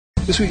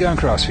This week on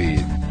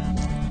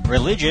CrossFeed.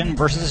 Religion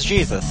versus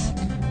Jesus.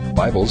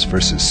 Bibles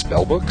versus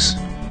spellbooks.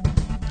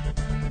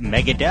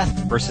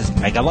 Megadeth versus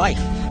Megalife.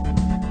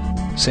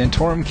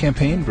 Santorum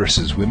campaign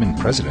versus women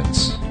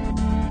presidents.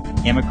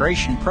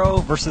 Immigration pro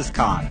versus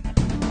con.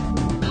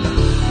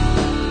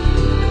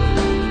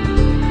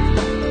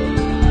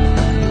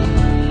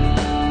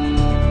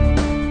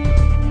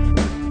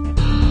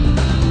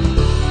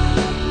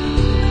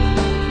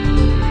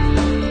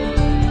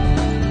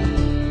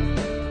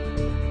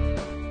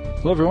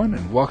 Hello everyone,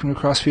 and welcome to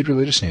CrossFeed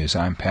Religious News.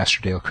 I'm Pastor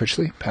Dale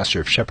Critchley,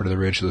 pastor of Shepherd of the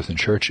Ridge Lutheran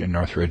Church in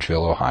North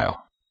Ridgeville,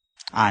 Ohio.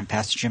 I'm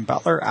Pastor Jim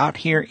Butler out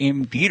here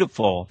in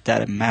beautiful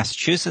Dedham,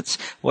 Massachusetts,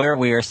 where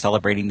we are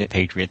celebrating the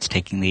Patriots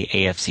taking the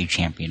AFC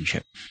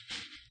Championship.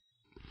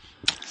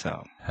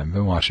 So, Haven't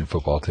been watching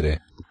football today.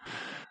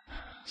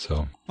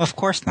 So, of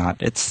course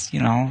not. It's,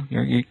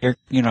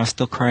 you're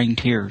still crying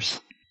tears.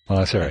 Well,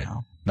 that's all right.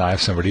 Now I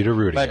have somebody to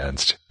root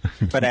against.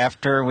 But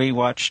after we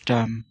watched,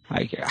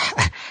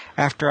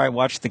 after I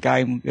watched the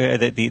guy,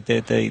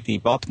 the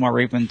Baltimore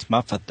Ravens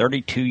muff a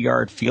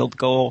 32-yard field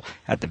goal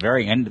at the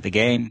very end of the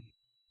game,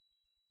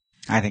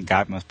 I think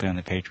God must be on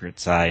the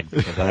Patriots side,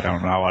 because I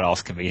don't know what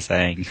else could be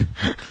saying.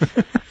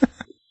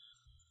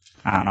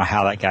 I don't know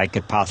how that guy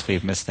could possibly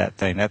have missed that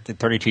thing. That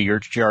 32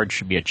 yard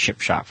should be a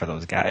chip shot for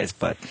those guys,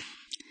 but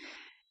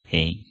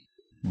he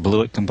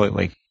blew it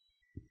completely.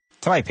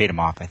 Somebody paid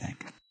him off, I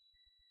think.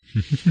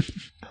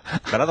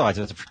 But otherwise,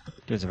 it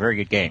was a very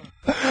good game.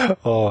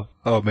 Oh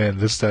man,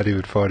 this is not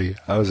even funny.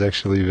 I was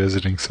actually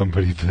visiting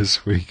somebody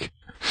this week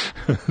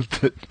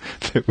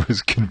that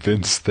was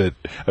convinced that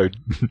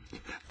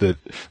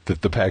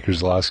the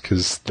Packers lost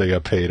because they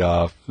got paid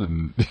off,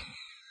 and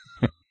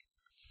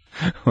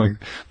like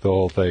the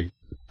whole thing.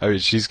 I mean,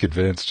 she's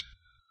convinced.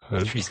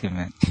 She's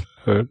convinced.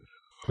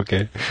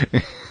 Okay.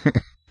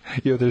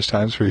 There's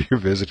times where you're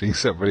visiting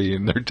somebody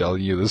and they're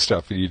telling you this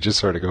stuff, and you just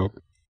sort of go,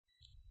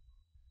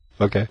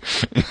 okay.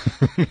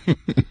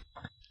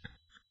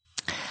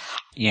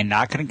 You're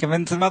not going to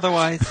convince them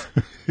otherwise.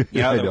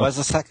 There was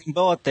a second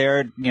bullet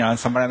there,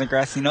 somebody on the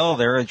grassy knoll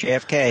there at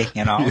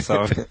JFK,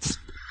 so it's,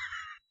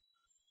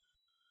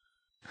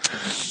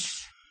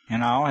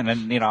 and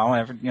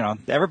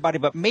then, everybody,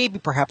 but maybe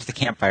perhaps the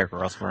Campfire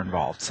Girls were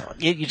involved. So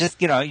you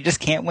just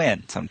can't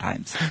win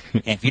sometimes.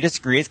 And if you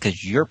disagree, it's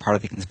because you're part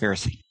of the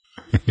conspiracy.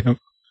 Yep.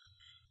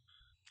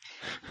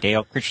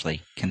 Dale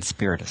Critchley,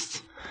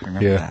 conspiratist.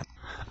 Remember that.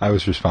 I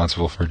was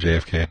responsible for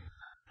JFK.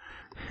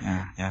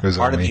 Yeah.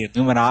 Part of the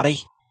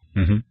Illuminati.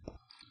 Mm-hmm.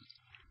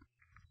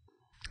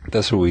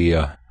 That's what we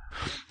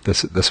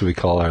that's what we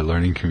call our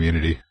learning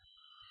community.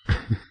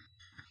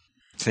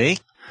 See?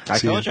 I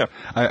told you.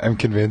 I'm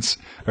convinced.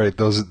 All right,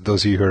 those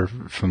of you who are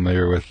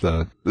familiar with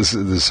this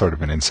is sort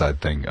of an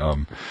inside thing.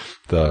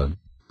 The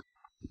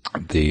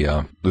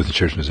Lutheran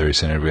Church Missouri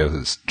Synod, we have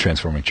this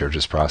transforming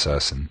churches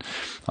process, and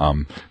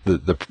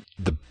the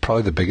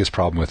probably the biggest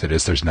problem with it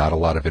is there's not a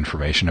lot of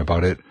information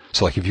about it.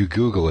 So like if you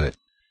Google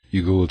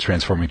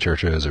transforming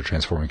churches or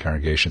transforming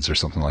congregations or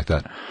something like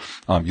that,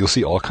 you'll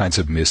see all kinds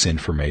of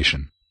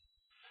misinformation.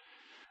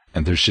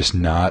 And there's just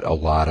not a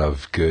lot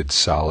of good,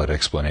 solid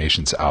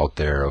explanations out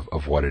there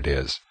of what it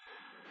is.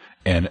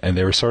 And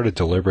they were sort of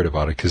deliberate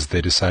about it because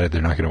they decided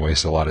they're not going to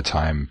waste a lot of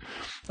time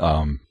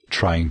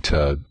trying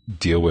to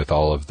deal with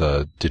all of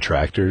the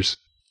detractors.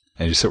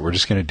 And just said, we're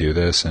just going to do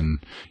this. And,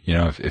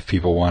 if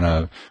people want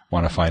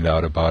to find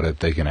out about it,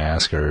 they can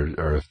ask,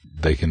 or if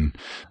they can,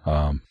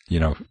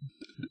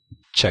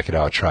 check it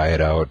out, try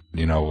it out,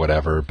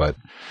 whatever. But,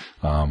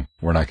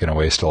 we're not going to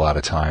waste a lot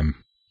of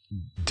time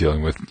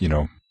dealing with,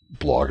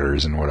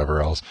 bloggers and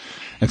whatever else.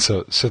 And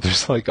so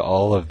there's like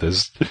all of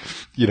this,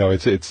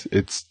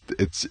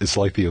 it's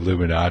like the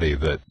Illuminati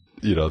that,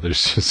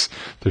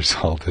 there's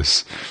all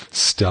this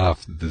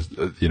stuff,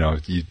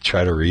 you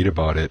try to read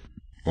about it.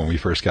 When we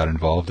first got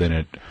involved in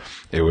it,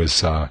 it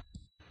was, I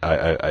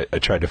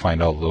tried to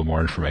find out a little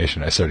more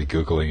information. I started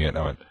Googling it and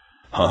I went,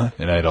 huh?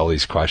 And I had all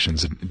these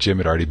questions, and Jim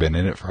had already been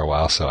in it for a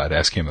while, so I'd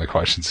ask him the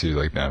questions. He was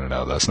like,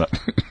 no, that's not.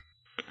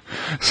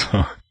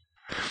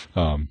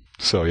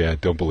 So yeah,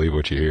 don't believe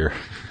what you hear.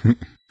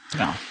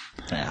 No.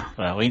 Yeah.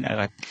 Well, we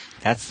know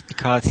that's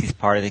because he's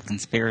part of the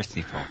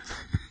conspiracy, folks.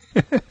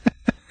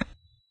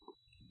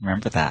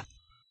 Remember that.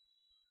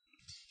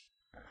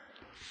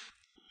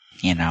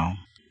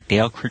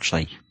 Dale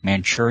Critchley,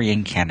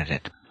 Manchurian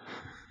candidate.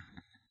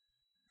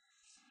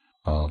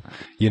 Well,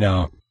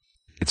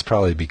 it's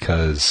probably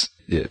because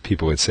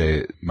people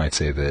might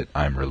say that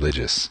I'm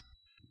religious.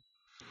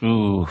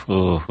 Ooh,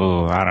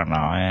 I don't know.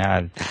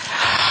 Yeah.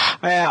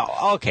 Well,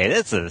 okay,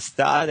 this is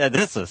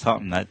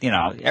something that,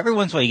 every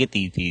once in a while you get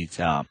these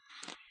videos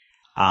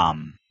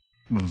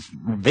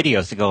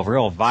that go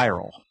real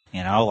viral,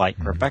 like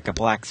Rebecca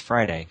Black's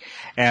Friday,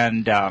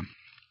 and,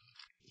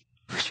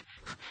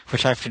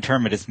 which I've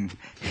determined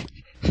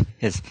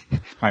is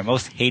my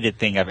most hated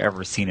thing I've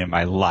ever seen in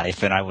my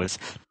life, and I was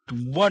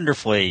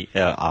wonderfully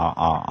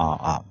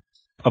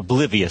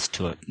oblivious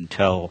to it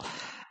until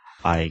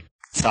I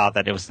saw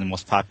that it was the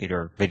most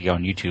popular video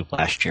on YouTube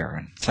last year,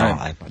 and so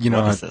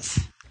what is this?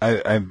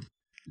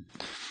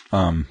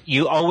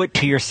 You owe it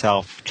to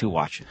yourself to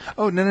watch it.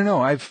 Oh,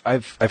 no. I've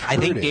heard I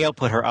think it. Dale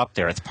put her up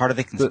there. It's part of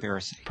the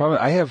conspiracy. Probably,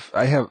 I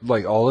have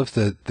like all of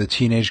the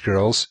teenage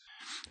girls,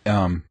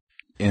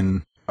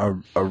 in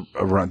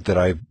around that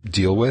I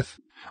deal with,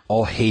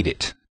 all hate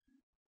it,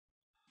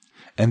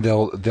 and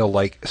they'll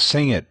like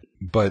sing it,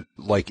 but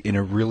like in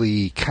a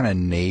really kind of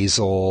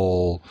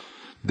nasal,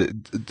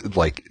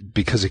 like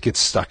because it gets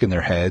stuck in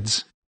their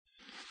heads,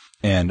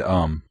 and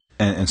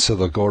so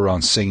they'll go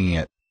around singing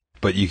it.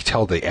 But you can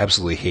tell they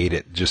absolutely hate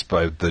it just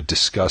by the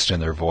disgust in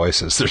their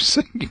voice as they're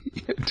singing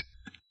it.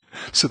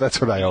 So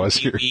that's what I always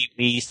hear.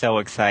 Be so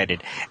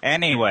excited.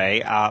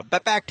 Anyway,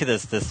 but back to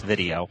this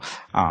video.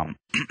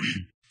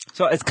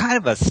 So it's kind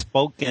of a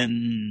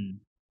spoken.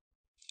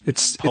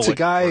 It's a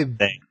guy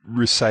thing.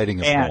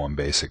 Reciting a poem,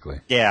 basically.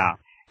 Yeah,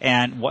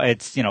 and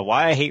it's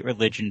why I hate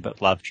religion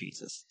but love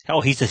Jesus. Oh,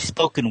 he's a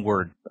spoken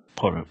word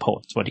poet.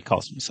 That's what he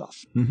calls himself.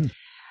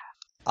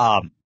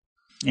 Mm-hmm.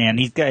 And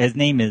his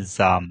name is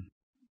one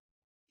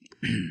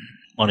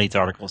of these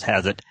articles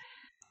has it,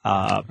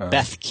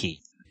 Bethke.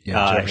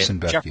 Yeah, Jefferson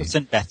Bethke.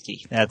 Jefferson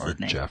Bethke, that's his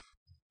name. Jeff.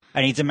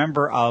 And he's a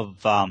member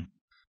of the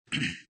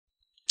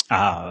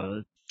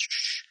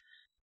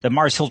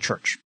Mars Hill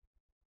Church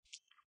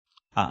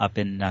up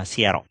in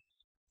Seattle.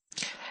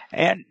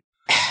 And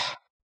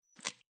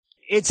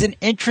it's an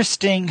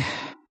interesting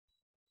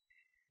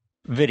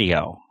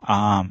video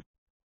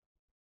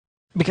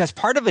because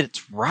part of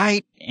it's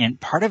right and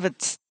part of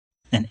it's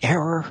an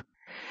error.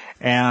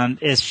 And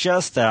it's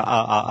just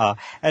and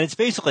it's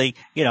basically,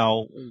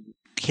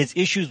 his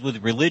issues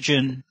with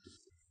religion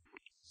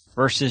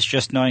versus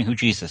just knowing who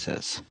Jesus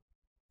is.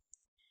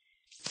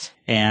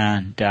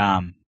 And,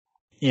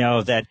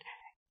 that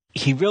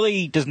he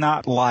really does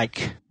not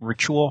like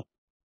ritual.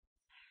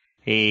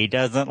 He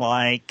doesn't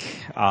like,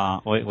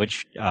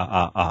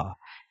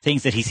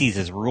 things that he sees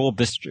as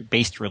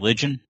rule-based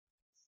religion.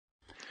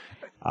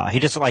 He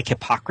doesn't like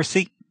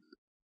hypocrisy.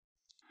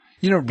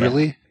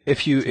 Really? Yeah.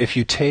 If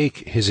you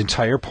take his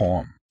entire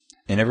poem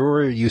and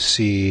everywhere you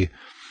see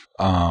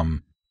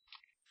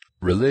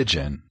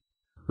religion,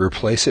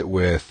 replace it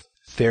with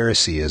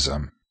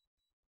Phariseeism,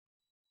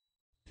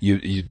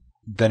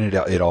 then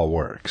it all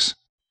works.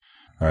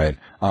 All right.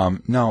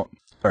 Now,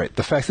 all right.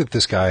 The fact that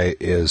this guy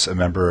is a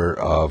member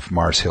of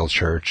Mars Hill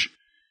Church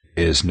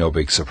is no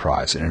big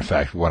surprise. And in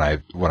fact, when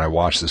I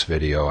watched this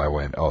video, I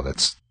went, "Oh,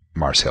 that's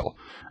Mars Hill."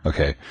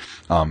 Okay.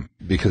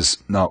 Because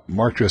now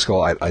Mark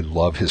Driscoll, I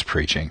love his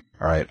preaching.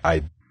 All right.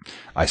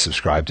 I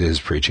subscribe to his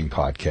preaching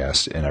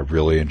podcast and I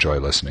really enjoy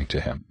listening to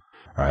him.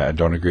 All right. I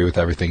don't agree with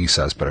everything he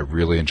says, but I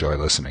really enjoy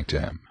listening to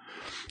him.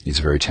 He's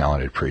a very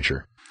talented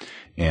preacher.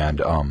 And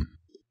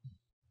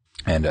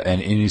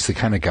he's the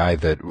kind of guy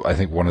that I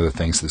think one of the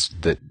things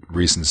that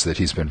reasons that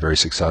he's been very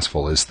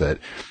successful is that,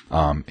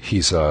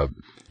 he's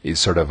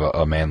sort of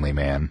a manly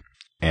man.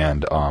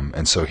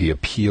 And so he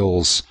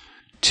appeals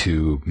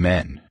to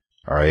men.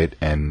 All right.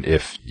 And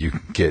if you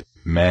get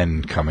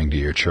men coming to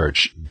your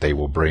church, they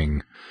will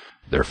bring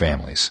their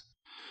families.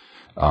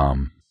 So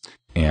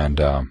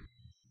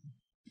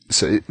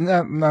it's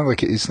not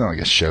like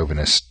a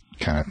chauvinist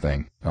kind of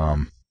thing.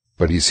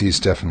 But he's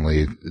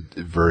definitely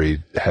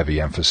very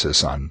heavy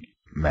emphasis on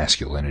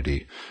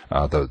masculinity,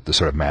 the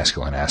sort of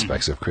masculine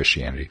aspects of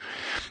Christianity.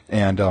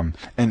 And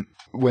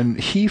when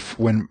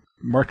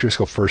Mark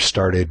Driscoll first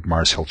started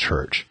Mars Hill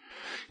Church,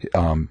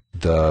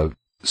 the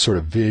sort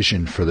of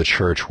vision for the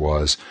church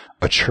was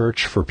a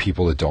church for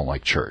people that don't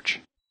like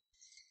church.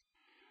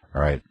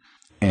 All right.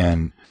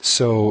 And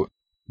so,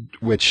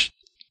 which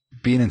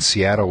being in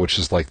Seattle, which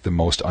is like the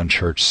most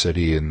unchurched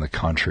city in the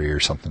country or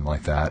something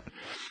like that,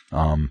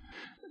 that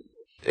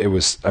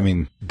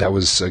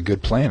was a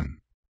good plan.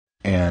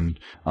 And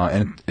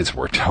it's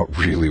worked out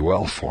really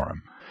well for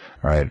him.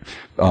 All right.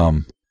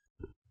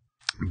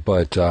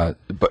 But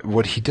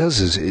what he does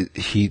is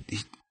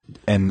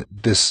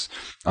this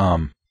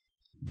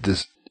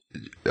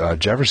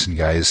Jefferson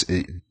guy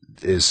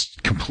is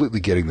completely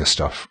getting this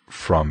stuff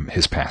from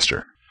his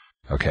pastor.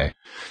 Okay.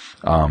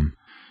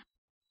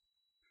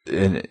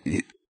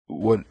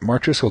 What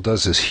Mark Driscoll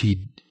does is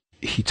he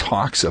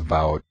talks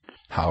about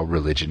how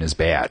religion is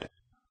bad.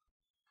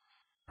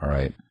 All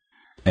right.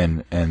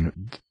 And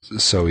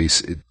so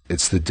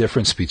it's the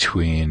difference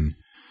between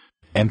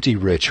empty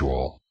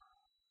ritual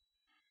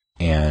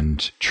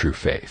and true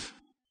faith.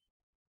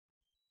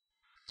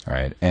 All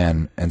right.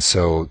 And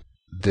so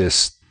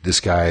this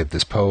guy,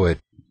 this poet,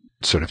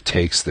 sort of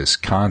takes this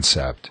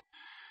concept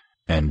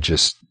and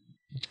just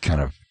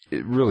kind of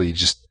really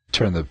just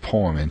turn the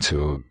poem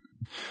into,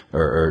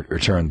 or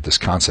turn this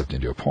concept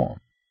into a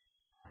poem.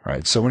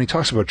 Right. So when he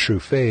talks about true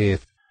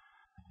faith,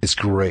 it's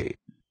great.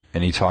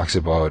 And he talks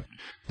about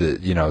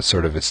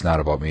sort of, it's not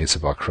about me, it's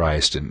about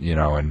Christ, and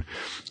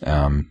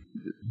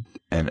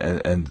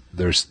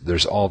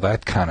there's all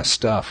that kind of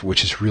stuff,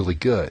 which is really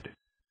good.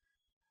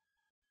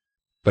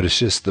 But it's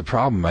just, the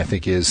problem, I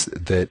think, is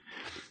that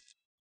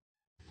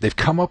they've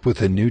come up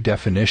with a new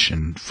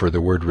definition for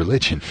the word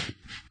religion.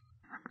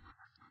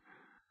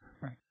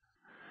 Right.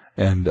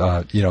 And,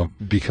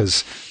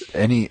 because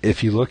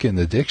if you look in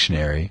the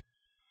dictionary,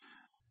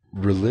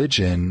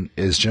 religion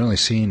is generally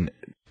seen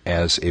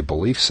as a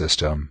belief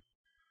system,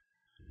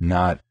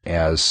 not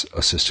as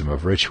a system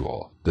of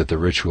ritual. That the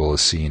ritual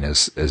is seen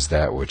as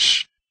that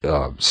which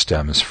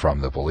stems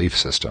from the belief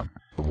system.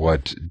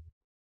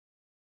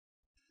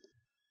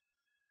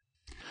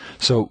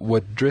 So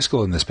what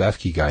Driscoll and this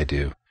Bethke guy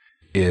do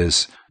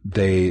is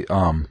they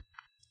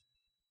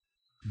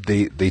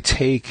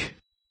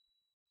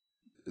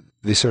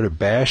sort of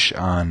bash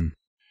on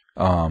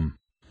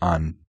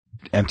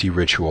empty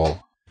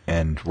ritual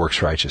and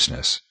works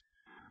righteousness,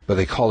 but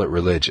they call it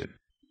religion.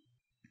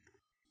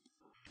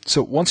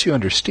 So once you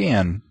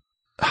understand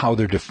how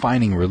they're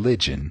defining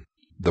religion,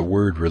 the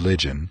word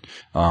religion,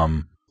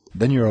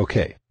 then you're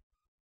okay.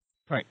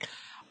 Right.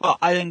 Well,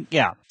 I think,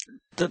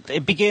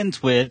 it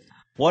begins with,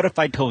 what if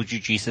I told you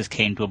Jesus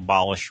came to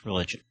abolish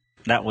religion?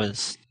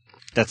 That's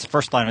the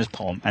first line of his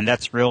poem, and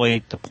that's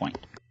really the point.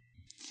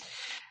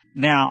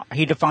 Now,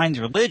 he defines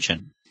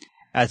religion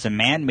as a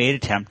man-made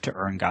attempt to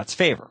earn God's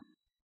favor.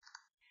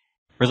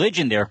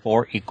 Religion,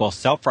 therefore, equals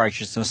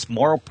self-righteousness,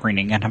 moral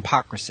preening, and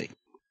hypocrisy.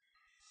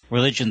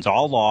 Religion's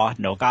all law,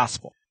 no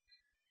gospel.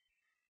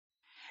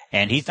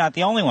 And he's not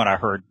the only one I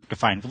heard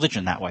define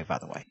religion that way, by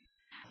the way.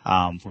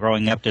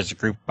 Growing up, there's a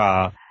group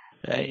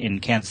in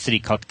Kansas City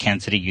called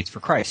Kansas City Youth for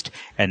Christ,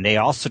 and they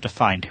also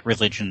defined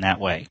religion that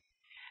way.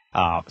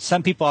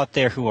 Some people out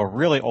there who are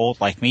really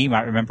old like me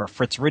might remember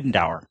Fritz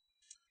Ridenauer,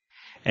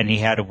 and he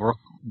had a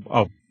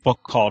book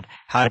called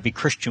How to Be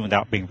Christian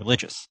Without Being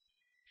Religious,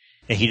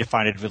 and he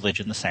defined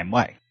religion the same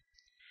way.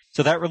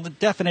 So that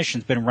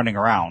definition's been running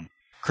around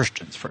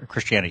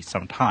Christianity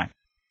some time.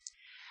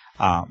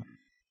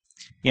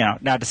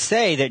 Now to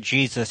say that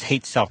Jesus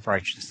hates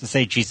self-righteousness, to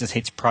say Jesus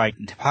hates pride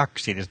and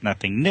hypocrisy, there's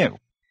nothing new.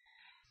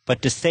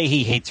 But to say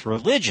he hates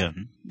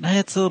religion,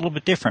 that's a little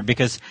bit different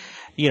because,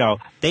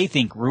 they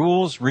think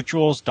rules,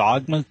 rituals,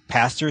 dogmas,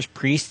 pastors,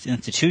 priests,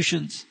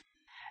 institutions.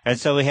 And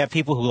so we have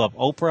people who love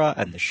Oprah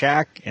and the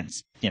Shack and,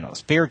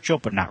 spiritual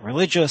but not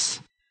religious.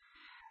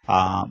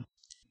 And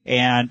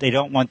they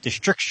don't want the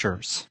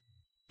strictures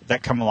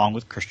that come along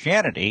with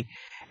Christianity.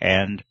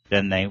 And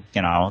then they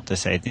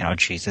say,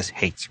 Jesus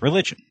hates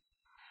religion.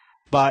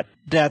 But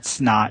that's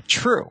not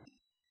true.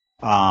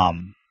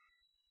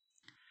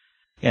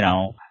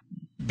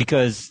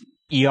 Because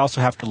you also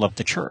have to love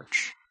the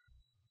church.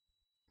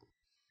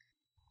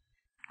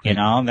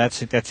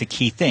 That's a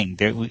key thing.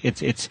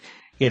 It's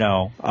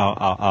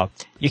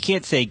you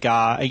can't say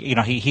God.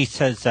 He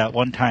says that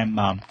one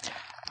time.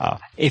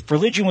 If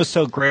religion was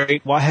so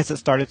great, why has it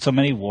started so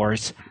many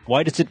wars?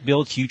 Why does it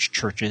build huge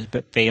churches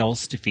but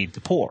fails to feed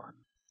the poor?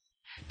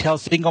 Tell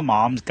single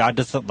moms God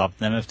doesn't love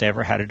them if they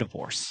ever had a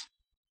divorce.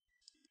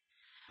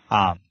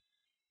 The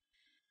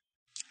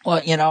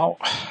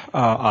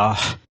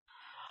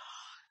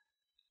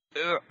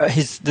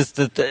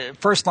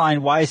first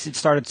line, why has it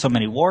started so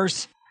many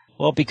wars?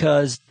 Well,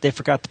 because they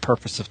forgot the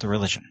purpose of the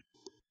religion.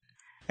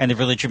 And the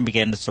religion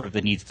began to serve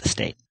the needs of the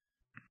state.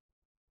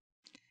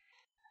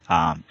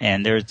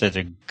 And there's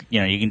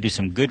you can do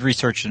some good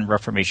research in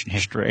Reformation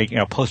history,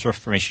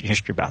 post-Reformation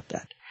history about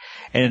that.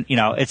 And,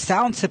 it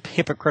sounds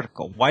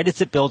hypocritical. Why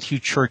does it build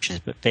huge churches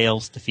but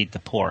fails to feed the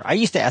poor? I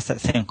used to ask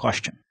that same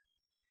question.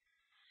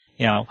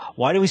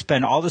 Why do we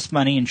spend all this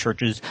money in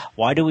churches?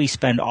 Why do we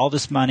spend all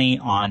this money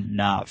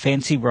on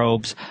fancy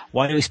robes?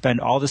 Why do we spend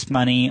all this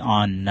money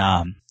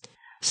on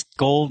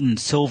gold and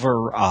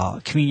silver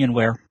communion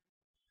ware?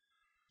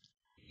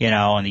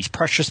 And these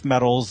precious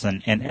metals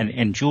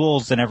and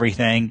jewels and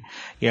everything.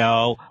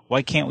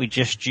 Why can't we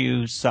just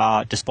use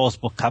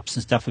disposable cups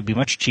and stuff? It would be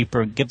much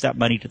cheaper and give that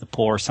money to the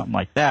poor or something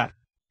like that.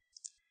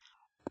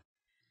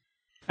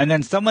 And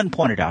then someone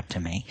pointed out to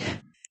me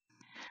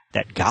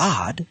that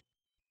God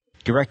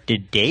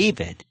directed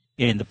David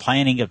in the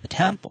planning of the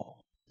temple,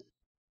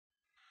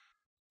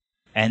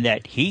 and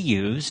that he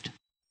used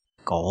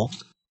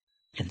gold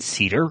and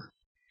cedar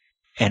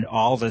and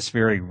all this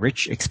very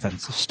rich,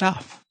 expensive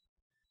stuff.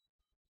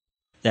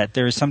 That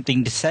there is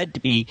something said to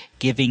be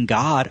giving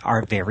God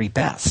our very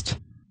best.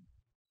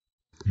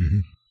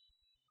 Mm-hmm.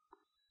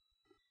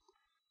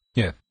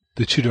 Yeah,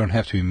 the two don't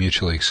have to be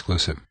mutually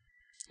exclusive.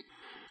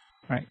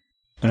 Right.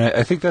 And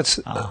I think that's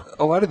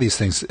a lot of these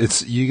things.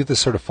 You get this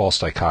sort of false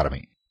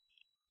dichotomy.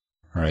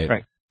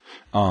 Right.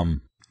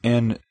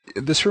 And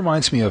this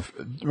reminds me of,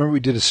 remember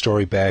we did a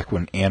story back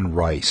when Anne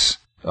Rice,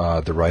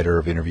 the writer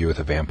of Interview with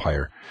a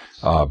Vampire,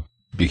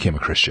 became a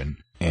Christian.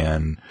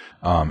 And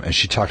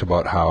she talked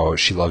about how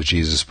she loves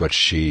Jesus, but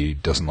she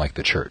doesn't like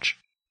the church.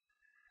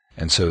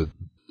 And so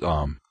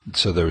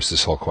there was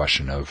this whole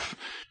question of,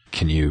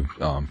 can you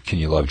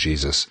love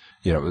Jesus?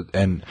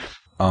 And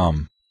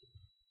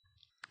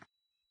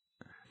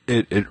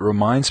it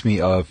reminds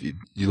me of, you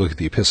look at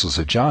the epistles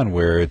of John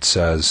where it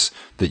says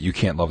that you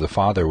can't love the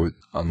Father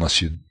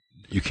unless you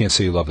can't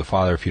say you love the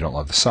Father if you don't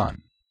love the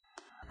Son.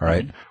 All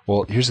right? Mm-hmm.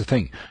 Well, here's the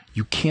thing.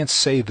 You can't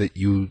say that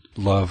you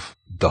love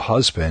the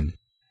husband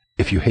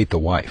if you hate the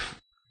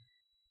wife.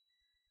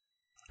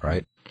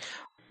 Right?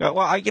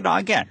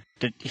 Again,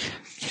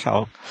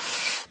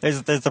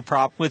 there's a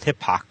problem with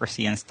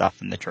hypocrisy and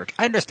stuff in the church.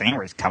 I understand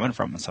where he's coming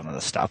from and some of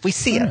the stuff. We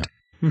see it.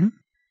 Mm-hmm.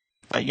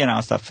 But,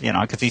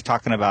 because he's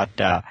talking about,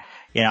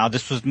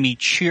 this was me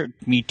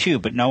too,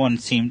 but no one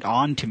seemed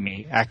on to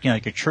me, acting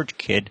like a church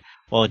kid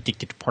while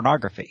addicted to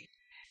pornography.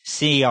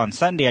 See, on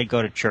Sunday I'd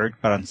go to church,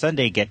 but on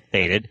Sunday get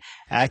baited,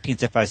 acting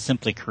as if I was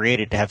simply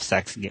created to have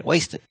sex and get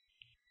wasted.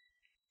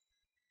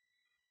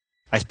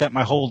 I spent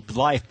my whole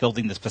life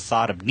building this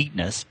facade of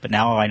neatness, but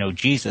now I know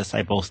Jesus,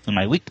 I boast in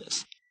my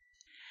weakness.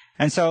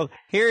 And so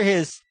here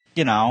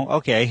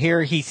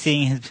here he's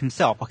seeing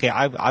himself. Okay,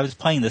 I was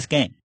playing this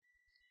game.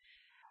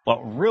 What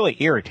really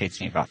irritates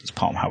me about this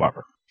poem,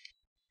 however,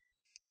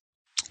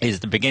 is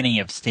the beginning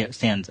of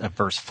stanza of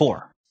verse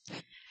 4.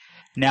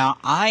 Now,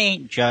 I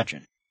ain't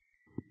judging.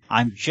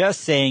 I'm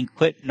just saying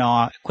quit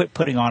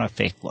putting on a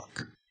fake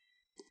look.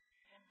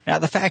 Now,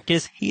 the fact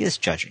is, he is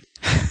judging.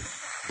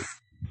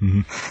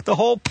 Mm-hmm. The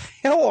whole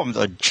poem's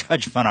a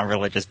judgment on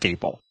religious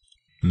people.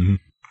 Mm-hmm.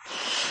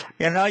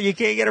 You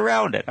can't get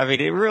around it. I mean,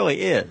 it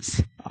really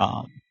is.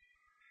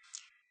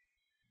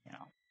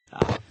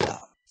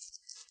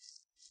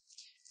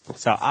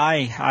 So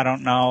I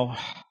don't know.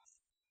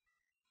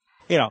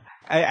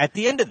 At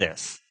the end of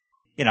this,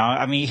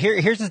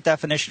 here's his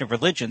definition of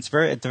religion. It's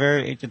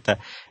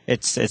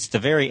it's the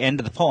very end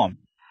of the poem.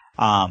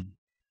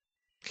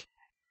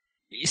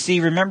 You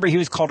see, remember he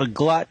was called a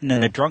glutton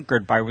and a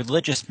drunkard by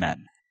religious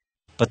men,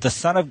 but the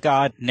Son of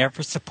God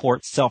never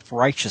supports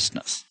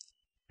self-righteousness.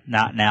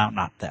 Not now,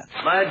 not then.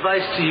 My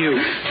advice to you,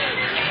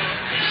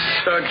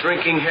 start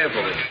drinking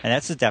heavily. And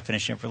that's the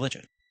definition of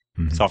religion.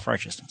 Mm-hmm.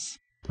 Self-righteousness.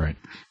 Right.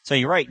 So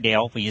you're right,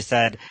 Dale, when you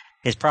said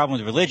his problem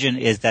with religion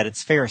is that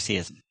it's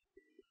Phariseeism.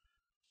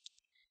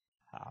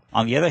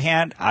 On the other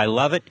hand, I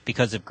love it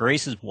because if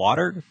grace is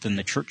water, then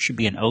the church should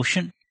be an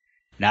ocean,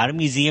 not a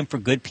museum for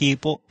good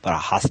people, but a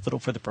hospital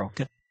for the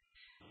broken.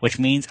 Which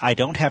means I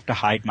don't have to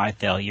hide my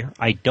failure.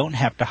 I don't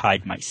have to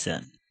hide my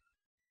sin.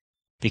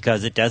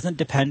 Because it doesn't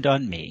depend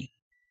on me.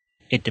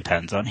 It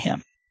depends on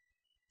him.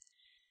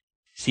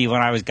 See,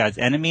 when I was God's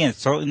enemy and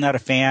certainly not a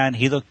fan,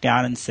 he looked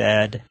down and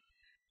said,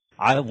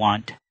 I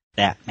want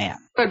that man.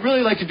 What I'd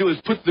really like to do is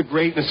put the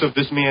greatness of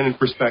this man in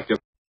perspective.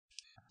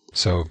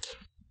 So,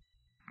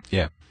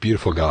 yeah,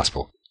 beautiful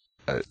gospel.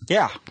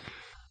 Yeah.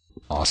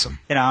 Awesome.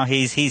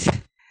 He's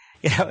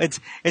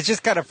it's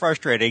just kind of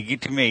frustrating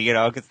to me,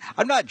 because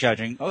I'm not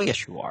judging. Oh,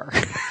 yes, you are.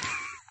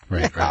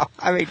 Right.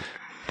 I mean,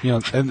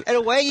 in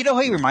a way, who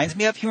he reminds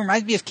me of? He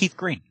reminds me of Keith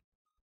Green.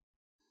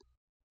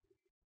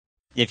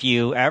 If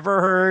you ever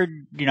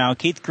heard,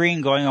 Keith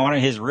Green going on one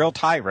of his real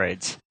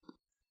tirades,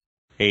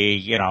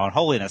 in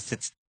holiness,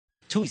 it's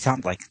who he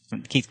sounds like,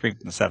 Keith Green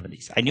from the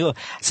 70s. I knew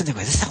something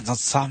like this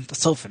sounds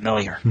so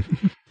familiar.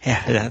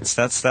 Yeah,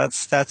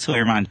 that's who he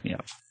reminds me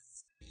of.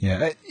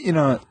 Yeah,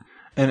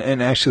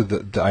 and actually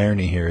the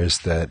irony here is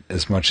that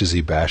as much as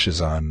he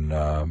bashes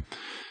on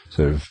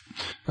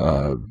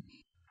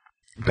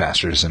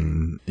pastors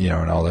and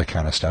and all that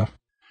kind of stuff,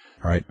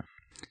 right?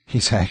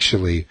 He's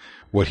actually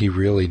what he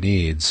really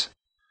needs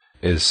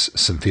is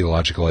some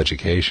theological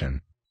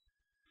education,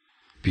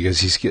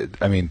 because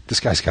this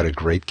guy's got a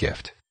great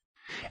gift,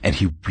 and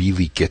he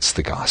really gets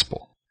the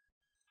gospel,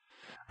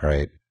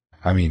 right?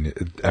 I mean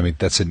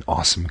that's an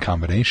awesome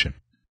combination,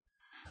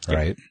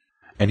 right?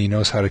 And he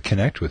knows how to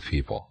connect with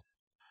people,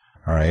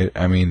 all right?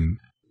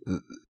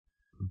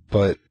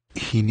 But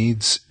he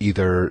needs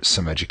either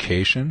some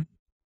education,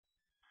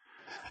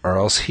 or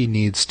else he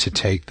needs to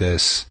take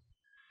this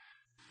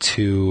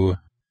to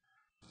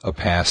a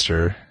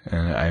pastor,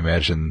 and I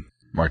imagine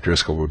Mark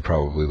Driscoll would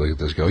probably look at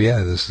this and go,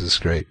 yeah, this is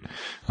great.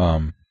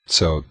 But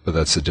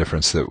that's the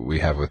difference that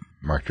we have with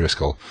Mark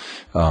Driscoll.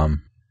 But,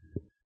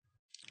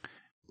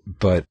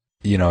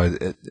 if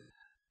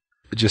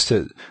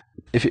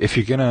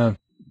you're going to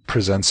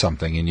present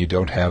something and you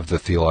don't have the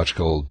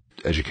theological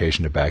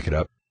education to back it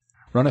up,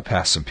 run it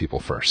past some people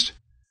first.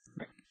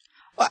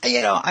 Well,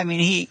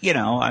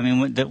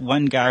 the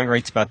one guy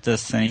writes about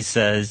this and he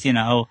says,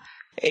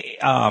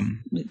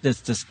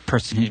 this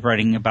person who's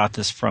writing about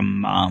this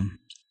from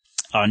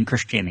on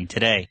Christianity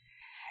Today,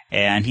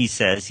 and he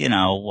says,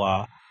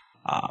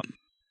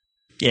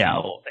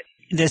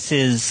 this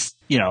is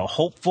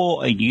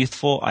hopeful and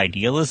youthful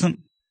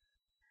idealism.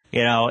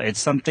 It's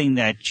something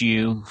that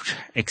you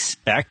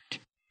expect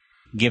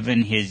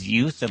given his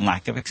youth and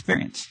lack of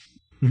experience.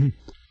 Mm-hmm.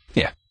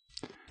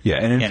 Yeah,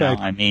 and in fact,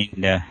 on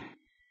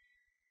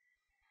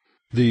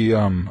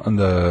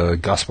the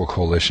Gospel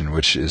Coalition,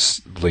 which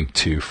is linked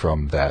to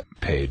from that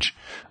page,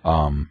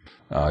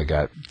 I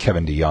got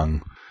Kevin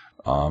DeYoung.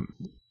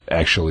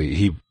 Actually,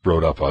 he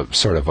wrote up a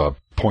sort of a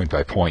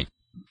point-by-point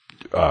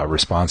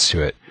response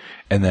to it,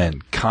 and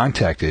then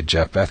contacted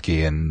Jeff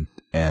Bethke,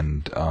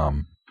 and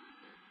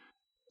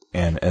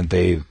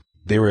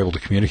they were able to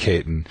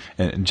communicate, and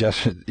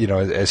Jeff,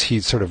 as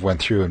he sort of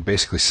went through and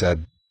basically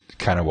said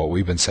kind of what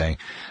we've been saying,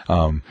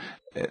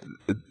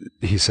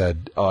 he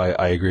said, "Oh,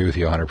 I agree with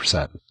you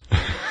 100%."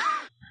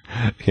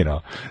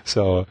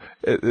 So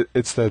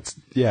it's that.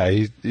 Yeah,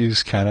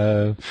 he's kind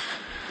of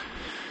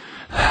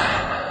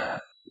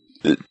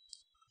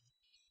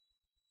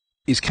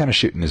he's kind of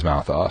shooting his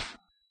mouth off.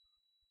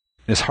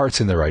 His heart's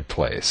in the right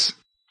place.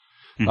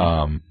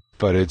 Mm-hmm.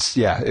 But it's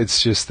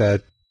just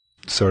that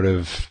sort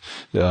of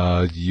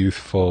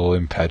youthful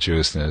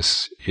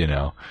impetuousness,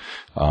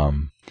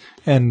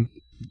 and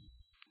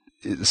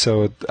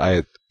so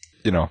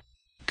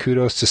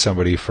kudos to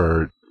somebody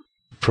for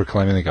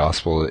proclaiming the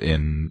gospel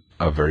in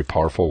a very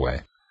powerful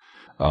way,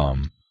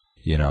 and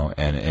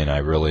I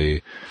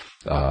really,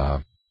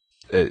 but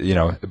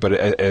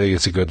I think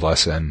it's a good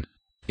lesson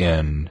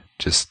in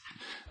just,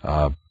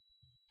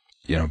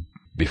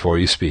 before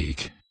you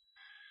speak,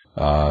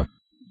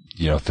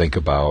 think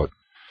about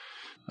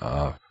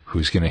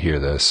who's going to hear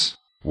this.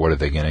 What are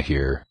they going to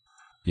hear?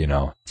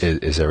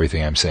 Is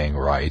everything I'm saying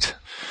right?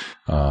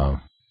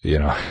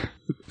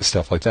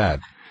 Stuff like that.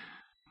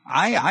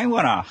 I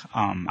want to,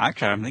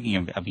 actually, I'm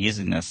thinking of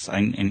using this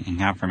in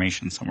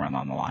confirmation somewhere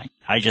along the line.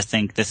 I just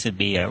think this would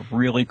be a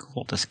really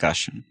cool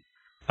discussion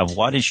of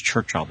what is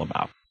church all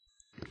about.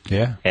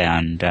 Yeah.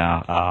 And,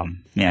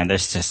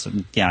 there's just,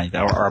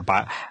 or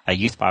a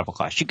youth Bible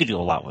class. You could do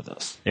a lot with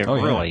this.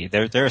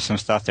 There's some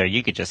stuff there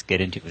you could just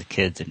get into with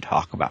kids and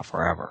talk about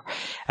forever.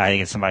 I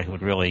think it's somebody who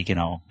would really,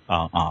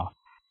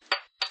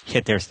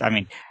 hit their,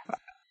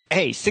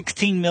 hey,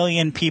 16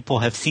 million people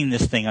have seen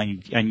this thing on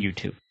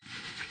YouTube.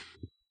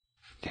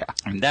 Yeah.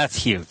 And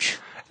that's huge.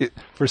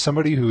 For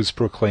somebody who's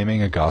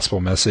proclaiming a gospel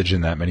message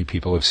and that many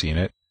people have seen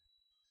it,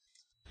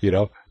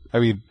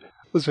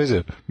 let's face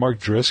it, Mark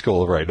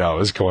Driscoll right now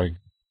is going,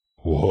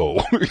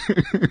 whoa.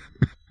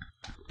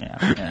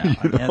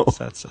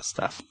 That's the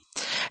stuff.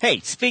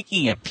 Hey,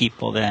 speaking of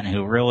people then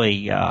who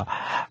really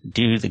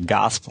do the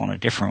gospel in a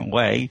different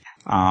way,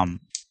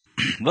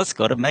 let's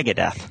go to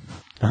Megadeth.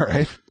 All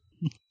right.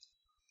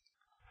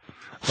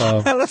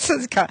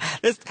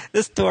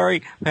 This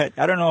story, I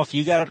don't know if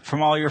you got it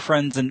from all your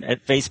friends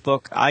at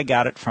Facebook. I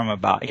got it from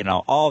about,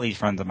 all these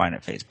friends of mine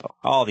at Facebook.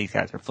 All these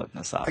guys are flipping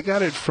this up. I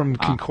got it from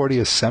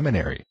Concordia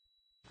Seminary.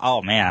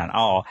 Oh, man.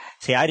 Oh,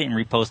 see, I didn't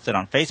repost it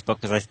on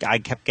Facebook because I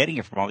kept getting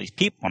it from all these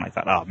people, and I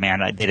thought, oh, man,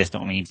 they just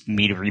don't need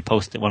me to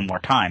repost it one more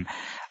time.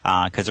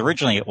 Because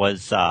originally it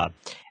was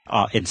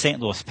in St.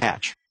 Louis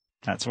Patch.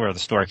 That's where the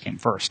story came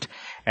first.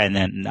 And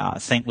then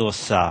St.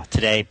 Louis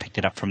Today picked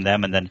it up from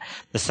them, and then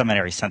the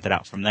seminary sent it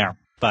out from there.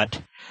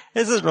 But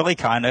this is really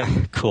kind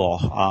of cool.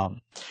 Of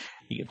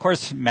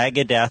course,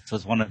 Megadeth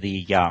was one of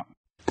the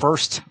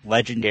first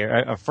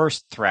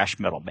thrash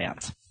metal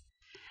bands.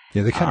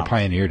 Yeah, they kind of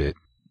pioneered it.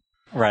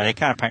 Right, they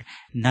kind of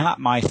not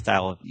my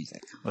style of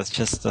music. Let's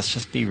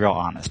just be real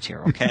honest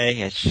here,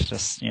 okay? It's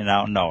just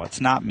no,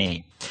 it's not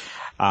me.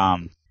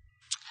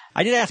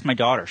 I did ask my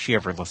daughter if she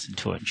ever listened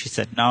to it, and she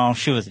said no,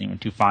 she wasn't even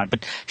too fond.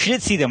 But she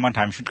did see them one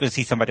time. She went to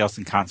see somebody else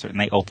in concert, and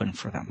they opened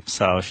for them.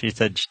 So she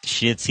said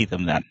she did see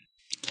them then.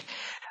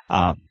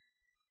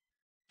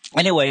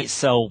 Anyway,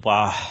 so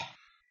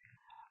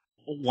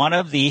one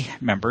of the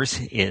members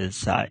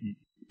is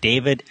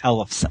David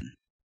Ellefson.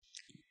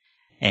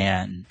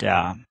 And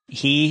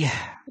he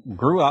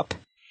grew up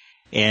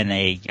in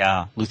a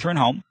Lutheran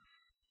home,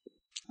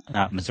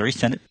 Missouri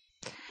Synod.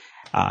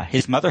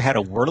 His mother had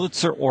a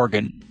Wurlitzer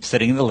organ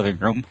sitting in the living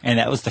room, and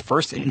that was the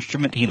first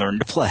instrument he learned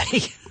to play,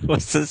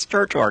 was his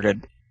church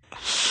organ.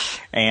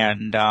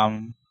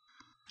 And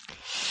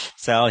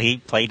so he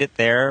played it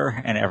there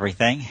and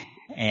everything.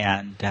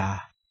 And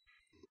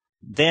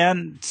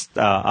then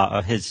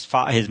his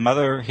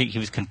mother, he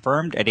was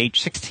confirmed at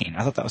age 16.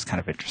 I thought that was kind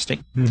of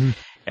interesting. Mm-hmm.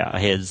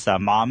 His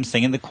mom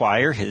sang in the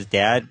choir. His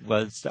dad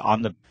was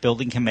on the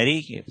building committee.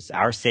 It was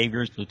Our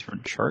Savior's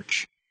Lutheran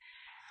Church.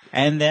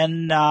 And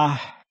then,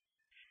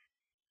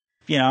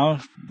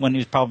 when he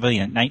was probably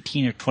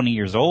 19 or 20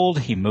 years old,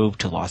 he moved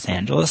to Los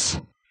Angeles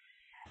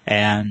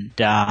and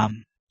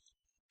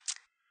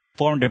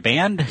formed a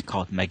band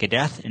called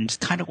Megadeth and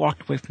just kind of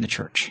walked away from the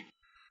church.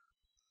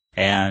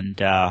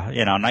 And, in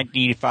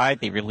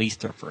 1985, they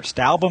released their first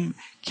album,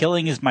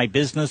 Killing Is My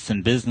Business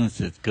and Business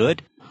Is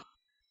Good.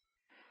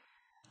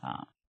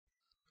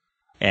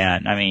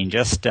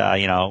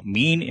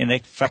 Mean and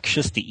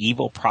infectious, the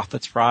evil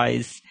prophets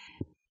rise.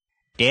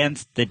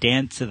 Dance the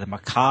dance of the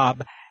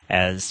macabre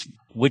as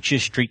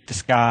witches streak the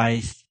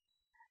skies.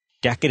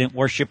 Decadent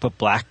worship of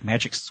black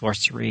magic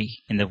sorcery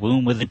in the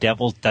womb of the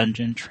devil's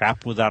dungeon,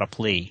 trapped without a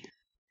plea.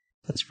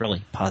 That's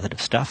really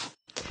positive stuff.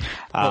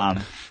 All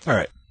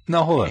right.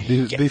 No, hold on.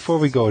 Yes. Before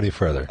we go any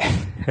further,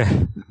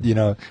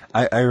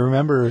 I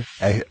remember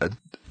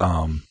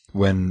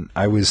when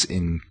I was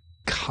in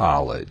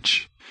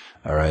college.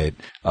 All right.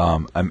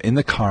 I'm in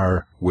the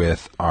car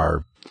with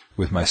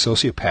my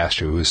associate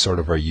pastor, who was sort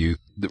of our youth.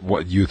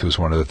 What youth was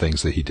one of the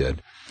things that he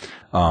did.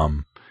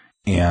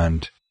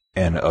 And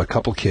a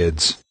couple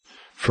kids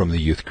from the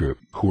youth group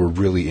who were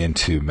really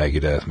into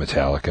Megadeth,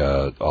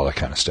 Metallica, all that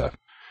kind of stuff.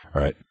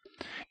 All right.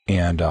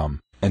 And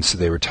so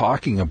they were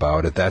talking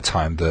about, at that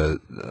time,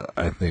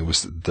 I think it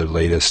was the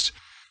latest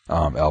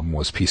album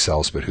was Peace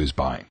Sells, But Who's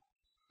Buying?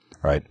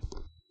 Right?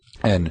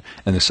 And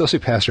the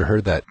associate pastor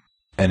heard that,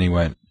 and he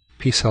went,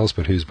 Peace sells,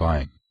 but who's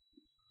buying?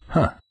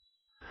 Huh.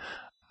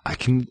 I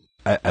can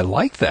I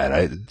like that.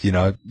 I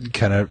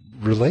kind of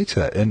relate to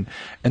that. And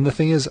the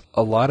thing is,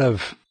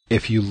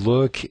 if you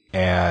look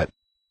at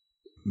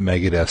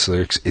Megadeth's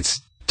lyrics,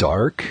 it's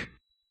dark,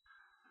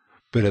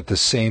 but at the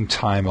same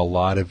time, a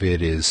lot of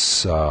it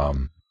is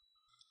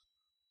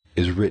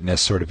written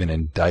as sort of an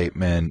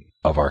indictment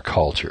of our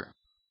culture.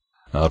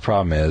 Now, the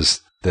problem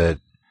is that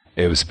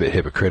it was a bit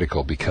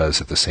hypocritical because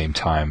at the same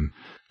time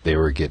they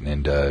were getting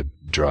into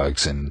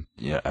drugs and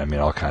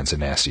all kinds of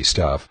nasty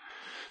stuff.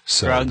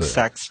 So drugs,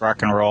 sex,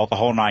 rock and roll, the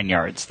whole 9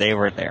 yards. They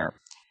were there.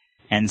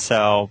 And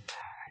so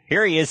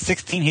here he is,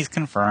 16, he's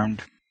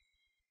confirmed.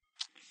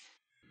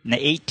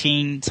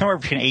 Somewhere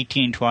between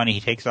 18 and 20,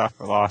 he takes off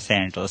for Los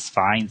Angeles,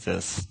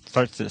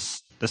 starts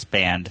this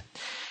band,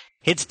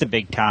 hits the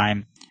big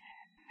time.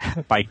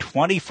 By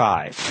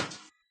 25,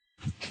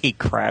 he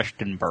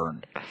crashed and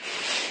burned.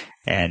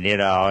 And,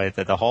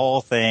 the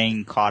whole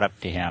thing caught up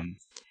to him.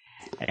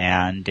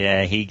 And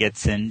he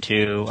gets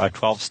into a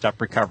 12-step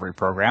recovery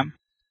program,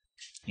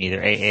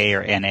 either AA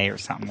or NA or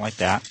something like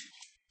that,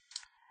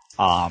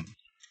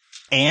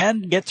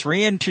 and gets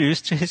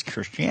reintroduced to his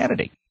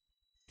Christianity,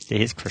 to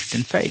his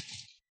Christian faith.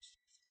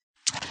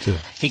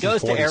 He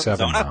goes to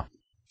Arizona. Now.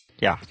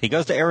 Yeah, he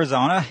goes to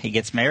Arizona. He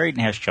gets married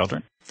and has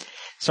children.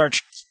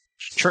 Starts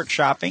church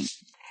shopping,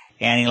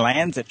 and he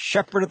lands at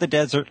Shepherd of the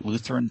Desert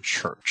Lutheran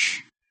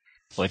Church,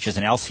 which is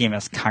an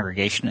LCMS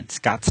congregation in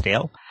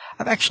Scottsdale.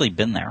 I've actually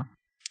been there.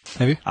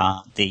 Have you?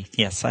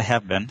 Yes, I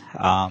have been.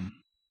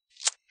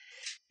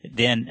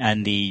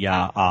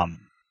 The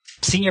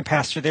senior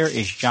pastor there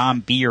is John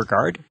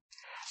Biergard.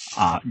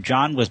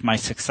 John was my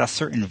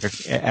successor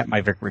at my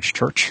vicarage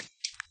church.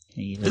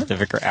 He was the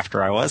vicar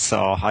after I was,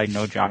 so I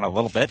know John a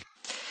little bit.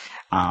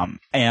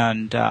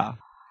 And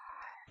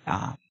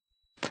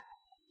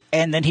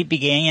then he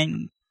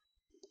began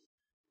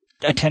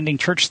attending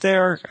church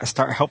there.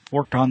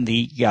 Worked on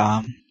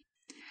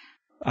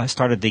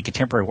started the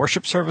contemporary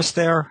worship service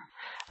there.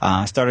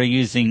 Started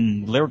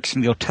using lyrics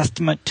from the Old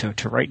Testament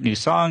to write new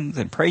songs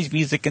and praise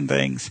music and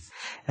things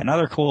and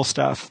other cool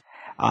stuff.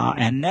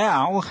 And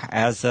now,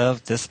 as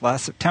of this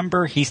last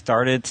September, he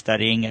started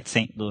studying at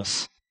St.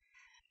 Louis,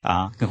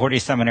 Concordia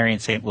Seminary in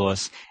St.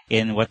 Louis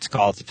in what's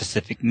called the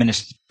Pacific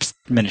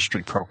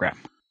Ministry Program.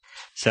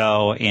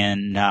 So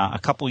in a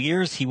couple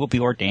years, he will be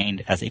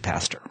ordained as a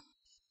pastor.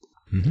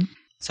 Mm-hmm.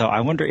 So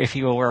I wonder if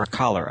he will wear a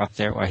collar up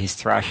there while he's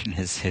thrashing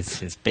his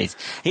bass.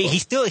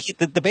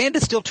 The band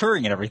is still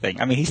touring and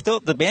everything. I mean,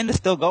 the band is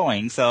still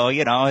going. So,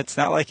 it's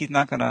not like he's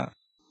not gonna.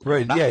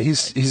 Right. Yeah.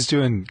 He's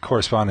doing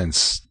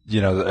correspondence.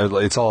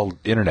 It's all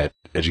internet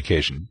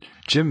education.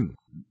 Jim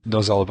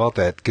knows all about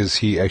that because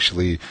he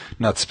actually,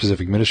 not the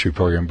specific ministry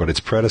program, but its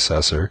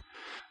predecessor,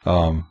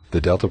 the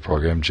Delta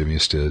program, Jim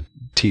used to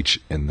teach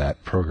in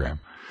that program.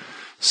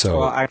 So.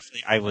 Well,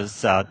 actually,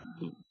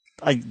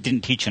 I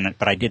didn't teach in it,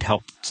 but I did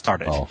help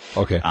start it. Oh,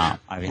 okay. I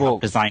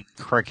helped design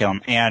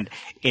curriculum, and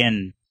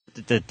in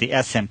the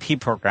SMP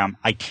program,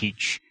 I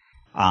teach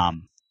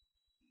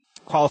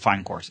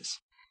qualifying courses.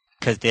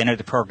 Because at the end of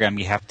the program,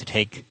 you have to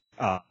take.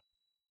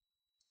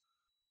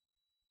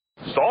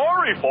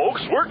 Sorry,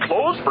 folks, we're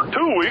closed for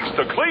 2 weeks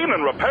to clean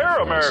and repair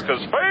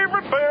America's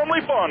favorite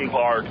family fun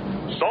park.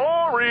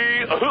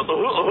 Sorry.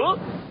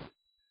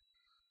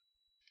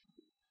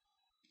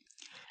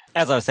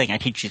 As I was saying, I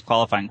teach these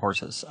qualifying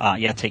courses.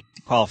 You have to take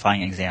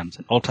qualifying exams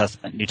in Old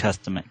Testament, New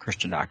Testament,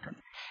 Christian doctrine.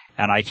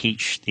 And I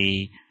teach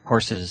the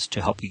courses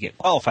to help you get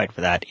qualified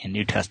for that in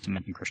New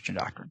Testament and Christian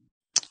doctrine.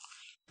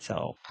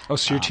 So. Oh,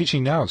 so you're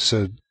teaching now.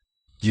 So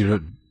do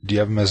you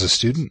have him as a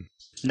student?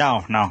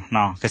 No.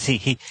 Because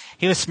he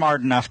was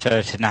smart enough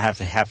to not have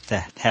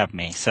to have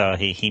me. So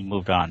he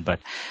moved on. But,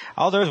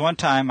 there was one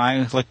time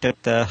I looked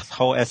at the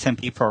whole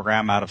SMP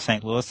program out of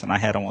St. Louis, and I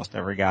had almost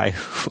every guy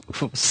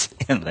who was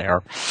in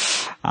there.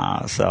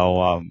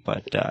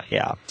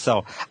 Yeah.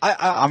 So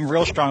I'm a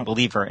real strong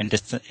believer in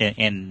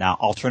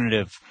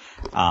alternative,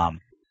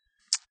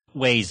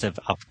 ways of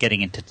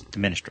getting into the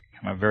ministry.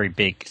 I'm a very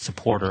big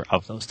supporter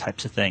of those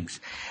types of things.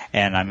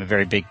 And I'm a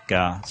very big,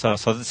 I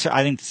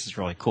think this is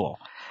really cool.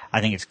 I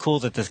think it's cool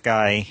that this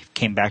guy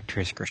came back to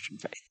his Christian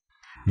faith.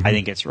 Mm-hmm. I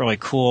think it's really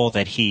cool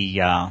that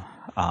he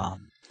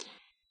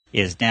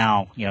is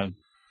now,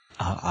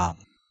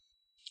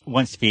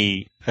 wants to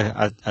be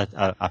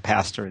a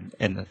pastor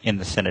in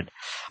the synod.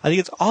 I think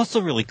it's also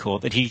really cool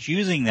that he's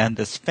using then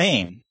this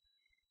fame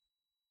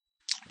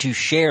to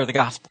share the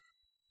gospel.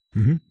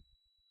 Mm-hmm.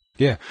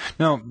 Yeah.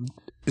 Now,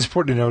 it's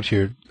important to note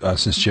here,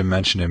 since Jim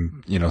mentioned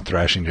him,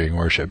 thrashing during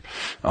worship,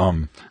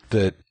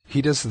 that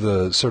he does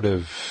the sort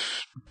of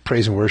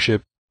praise and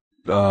worship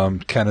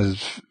kind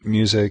of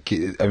music.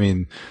 I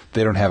mean,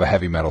 they don't have a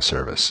heavy metal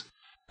service.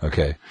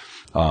 Okay.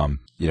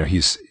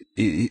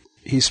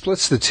 He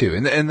splits the two.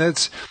 And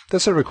that's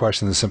sort of a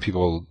question that some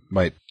people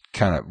might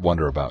kind of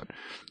wonder about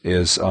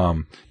is,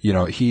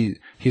 he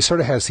sort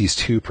of has these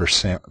two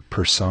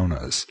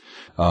personas.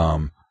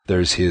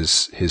 There's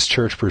his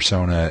church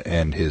persona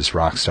and his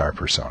rock star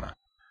persona.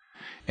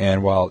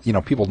 And while,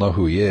 people know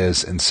who he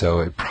is, and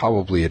so it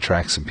probably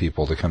attracts some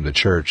people to come to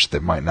church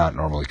that might not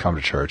normally come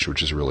to church,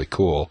 which is really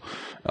cool.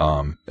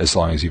 As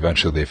long as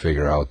eventually they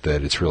figure out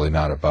that it's really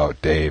not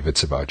about Dave,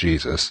 it's about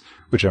Jesus,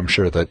 which I'm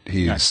sure that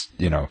he's,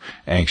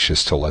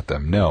 anxious to let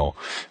them know.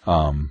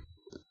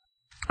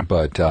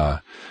 But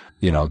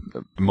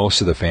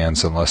most of the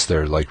fans, unless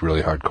they're like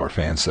really hardcore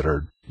fans that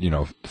are,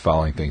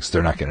 following things,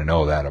 they're not going to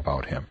know that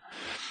about him.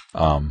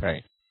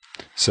 Right.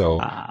 So,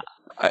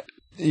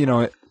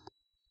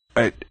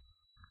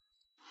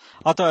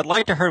 although I'd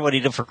like to hear what he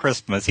did for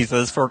Christmas. He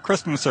says, for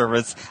Christmas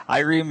service,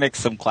 I remixed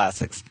some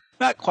classics.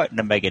 Not quite in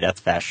a Megadeth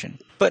fashion,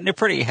 but in a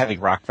pretty heavy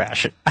rock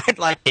fashion. I'd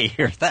like to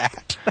hear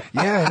that.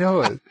 Yeah, I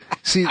know.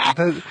 See,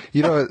 that's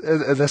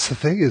the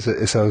thing is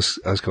I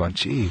was going,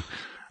 gee,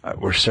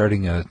 we're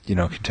starting a,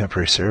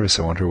 contemporary service.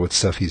 I wonder what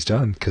stuff he's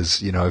done.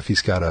 Cause,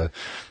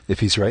 if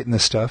he's writing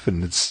this stuff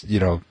and it's,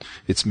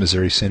 it's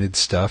Missouri Synod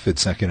stuff,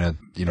 it's not gonna,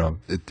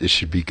 it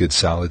should be good,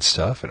 solid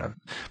stuff.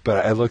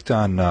 But I looked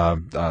on,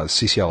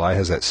 CCLI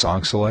has that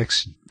song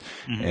selects.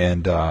 Mm-hmm.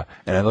 And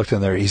I looked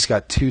on there, he's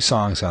got 2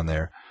 songs on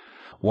there.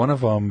 One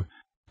of them,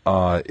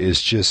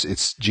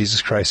 it's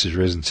Jesus Christ is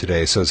Risen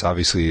Today. So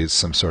it's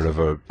some sort of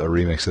a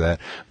remix of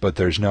that, but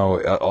there's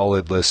no, all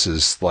it lists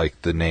is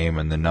like the name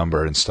and the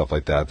number and stuff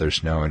like that.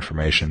 There's no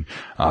information.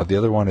 The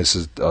other one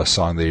is a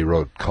song that he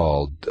wrote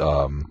called,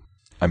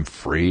 I'm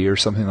Free or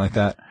something like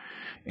that.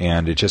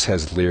 And it just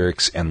has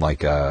lyrics and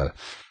like a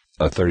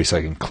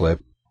 30-second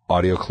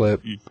audio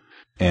clip. Mm.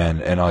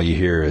 And all you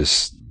hear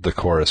is the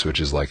chorus, which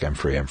is like, I'm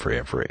free, I'm free,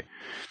 I'm free.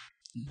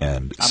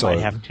 And I might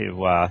have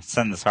to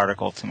send this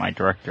article to my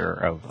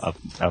director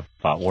of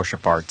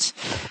worship arts,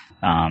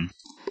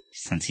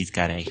 since he's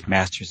got a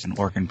master's in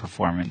organ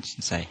performance,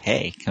 and say,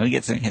 hey, can we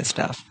get some of his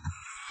stuff?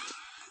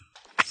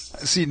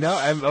 See, now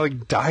I'm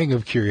like dying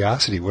of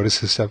curiosity. What does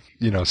his stuff,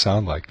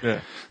 sound like? Yeah.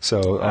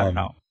 So, I don't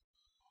know.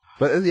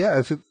 But yeah,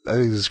 I think this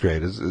is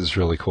great. It's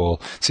really cool.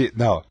 See,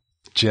 now,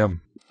 Jim,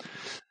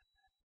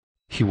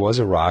 he was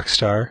a rock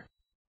star.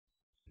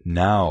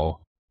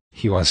 Now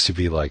he wants to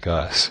be like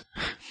us.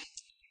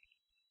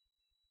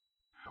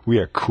 We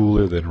are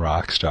cooler than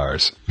rock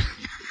stars.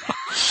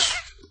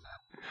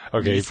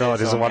 Okay, he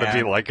probably doesn't want to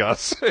be like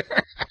us.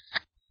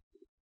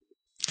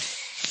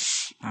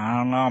 I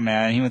don't know,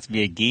 man. He wants to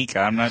be a geek.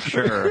 I'm not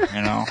sure,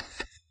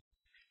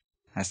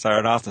 I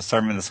started off the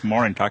sermon this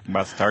morning talking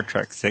about Star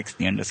Trek 6,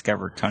 The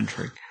Undiscovered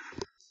Country.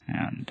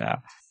 And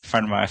a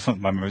friend of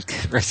mine was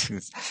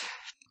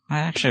I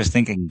actually was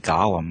thinking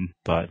Gollum,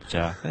 but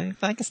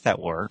I guess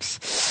that works.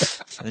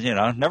 So,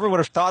 never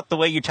would have thought the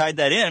way you tied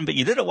that in, but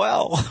you did it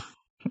well.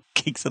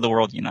 Geeks of the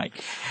world unite.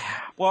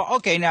 Well,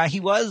 okay, now he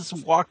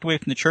walked away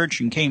from the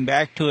church and came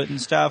back to it and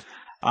stuff.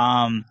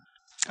 I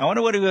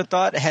wonder what he would have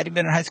thought had he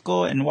been in high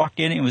school and walked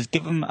in and was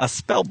given a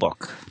spell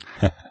book.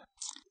 I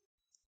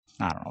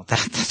don't know.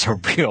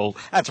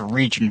 That's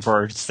reaching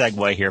for a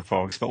segue here,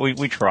 folks, but we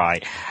try.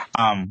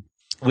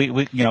 We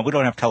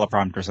don't have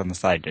teleprompters on the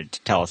side to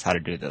tell us how to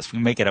do this. We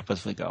make it up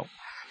as we go.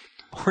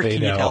 Where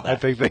can you tell that? I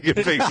think they can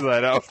fix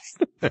that out.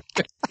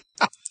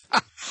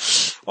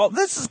 Well,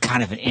 this is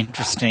kind of an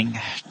interesting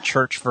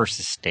church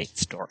versus state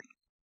story.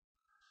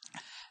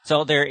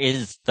 So there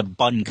is the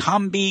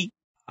Buncombe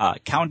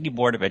County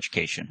Board of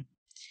Education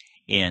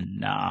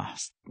in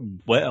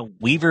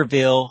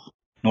Weaverville,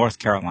 North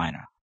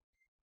Carolina.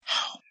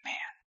 Oh,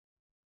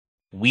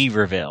 man.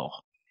 Weaverville.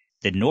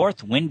 The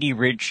North Windy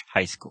Ridge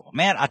High School.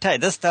 Man, I tell you,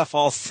 this stuff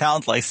all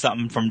sounds like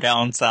something from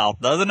down south,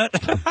 doesn't it?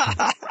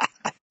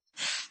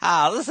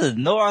 This is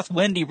North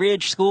Windy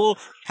Ridge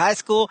High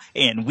School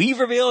in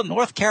Weaverville,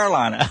 North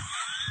Carolina.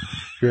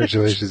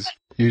 Congratulations.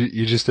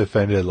 You just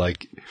offended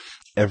like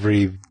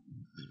every,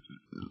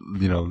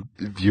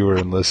 viewer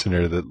and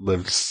listener that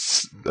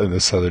lives in the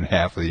southern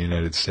half of the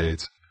United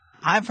States.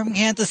 I'm from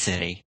Kansas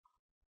City.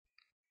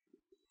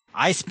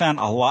 I spent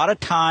a lot of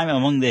time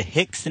among the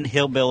Hicks and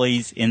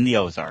hillbillies in the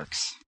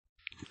Ozarks.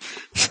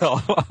 So,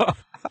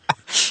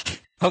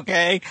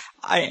 okay,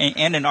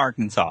 and in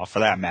Arkansas for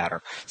that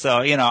matter. So,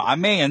 I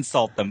may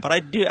insult them, but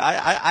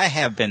I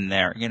have been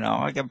there,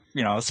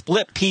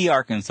 Split Pea,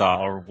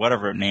 Arkansas, or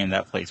whatever name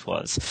that place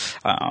was,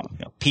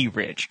 Pea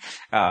Ridge.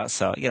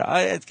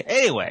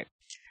 Anyway,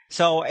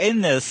 so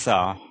in this,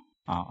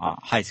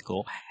 high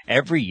school,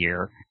 every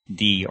year,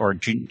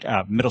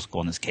 middle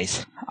school in this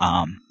case,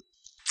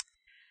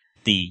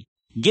 the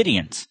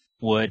Gideons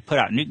would put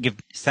out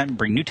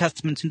bring New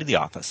Testaments into the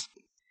office,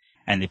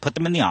 and they put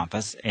them in the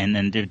office, and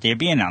then there'd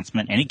be an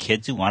announcement: any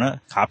kids who want a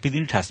copy of the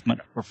New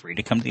Testament are free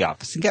to come to the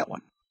office and get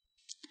one.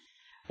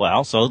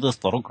 Well, so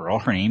this little girl,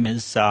 her name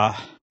is a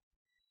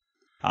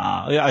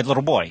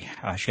little boy.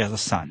 She has a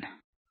son,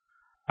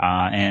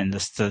 and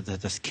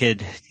this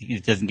kid, he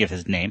doesn't give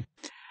his name.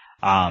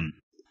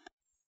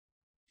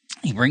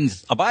 He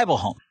brings a Bible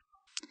home,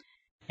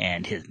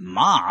 and his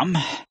mom,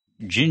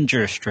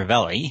 Ginger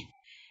Stravelli,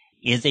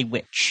 is a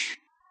witch.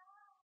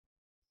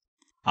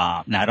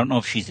 Now, I don't know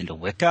if she's into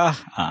Wicca.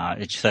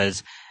 It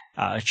says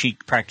she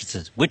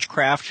practices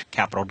witchcraft,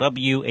 capital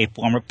W, a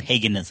form of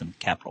paganism,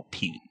 capital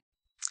P.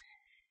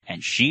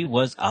 and she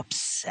was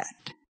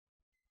upset.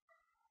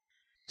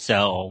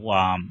 So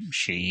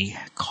she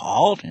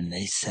called, and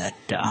they said,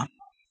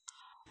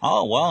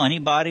 "Oh, well,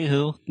 anybody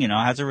who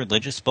has a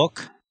religious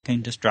book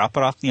can just drop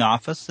it off in the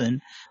office,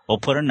 and we'll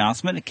put an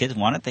announcement. If kids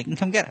want it, they can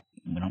come get it.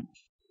 We don't."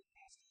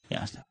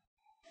 Yeah.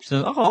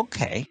 So, "Oh,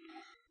 okay."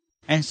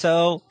 And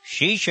so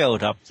she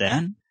showed up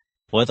then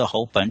with a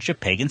whole bunch of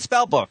pagan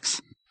spell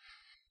books,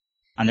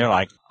 and they're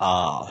like,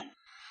 "Oh,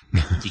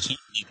 you can't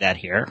leave that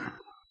here."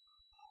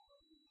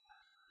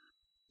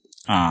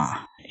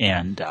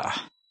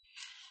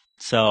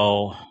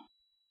 So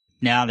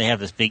now they have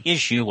this big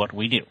issue. What do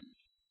we do?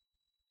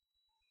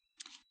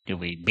 Do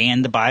we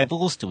ban the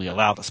Bibles? Do we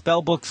allow the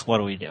spell books? What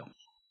do we do?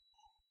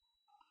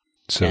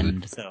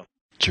 So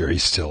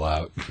jury's still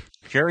out.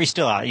 Jury's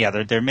still out.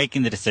 Yeah, they're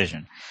making the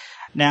decision.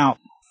 Now,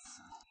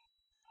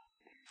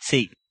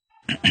 see,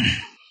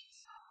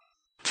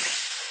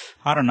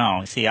 I don't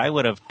know. See, I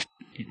wouldn't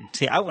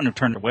have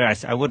turned away.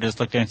 I would have just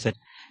looked at it and said,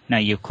 "Now,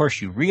 of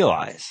course, you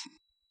realize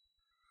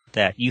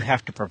that you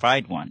have to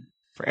provide one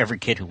for every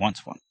kid who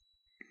wants one."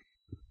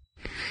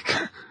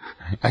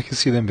 I can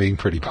see them being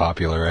pretty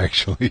popular,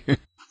 actually.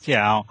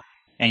 Yeah,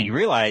 and you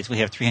realize we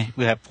have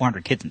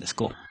 400 kids in the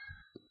school.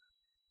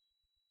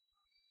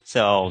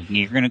 So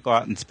you're going to go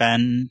out and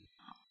spend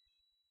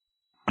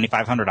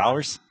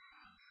 $2,500?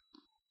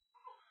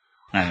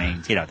 I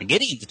mean, the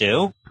Gideons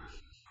do.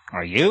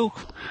 Are you?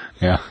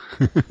 Yeah.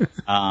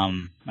 Are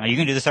you going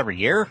to do this every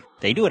year?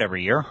 They do it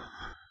every year.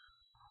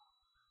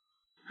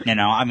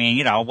 I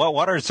mean,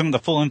 what are some of the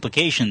full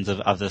implications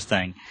of this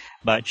thing?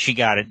 But she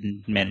got it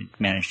and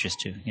managed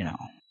just to,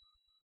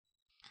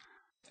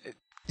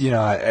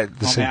 at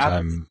the same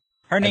time...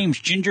 Her name's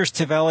Ginger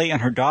Stavelli,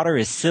 and her daughter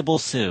is Sybil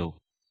Sue.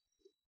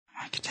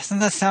 Doesn't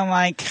that sound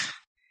like...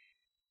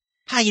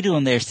 How you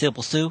doing there,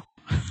 Sybil Sue?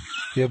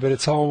 Yeah, but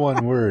it's all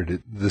one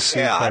word. The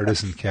Sue part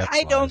isn't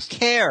capitalized. I don't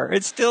care.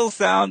 It still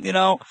sounds,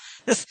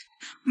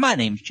 my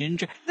name's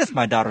Ginger. This is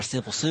my daughter,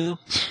 Sybil Sue.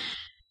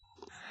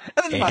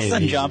 And this is my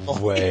son, John Paul.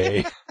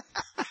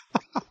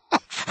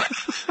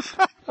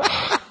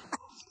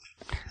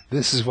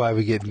 This is why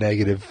we get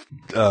negative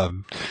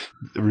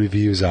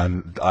reviews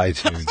on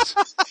iTunes.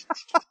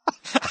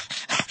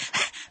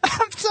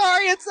 I'm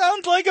sorry, it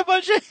sounds like a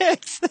bunch of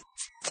hicks. It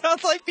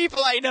sounds like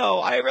people I know.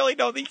 I really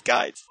know these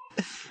guys.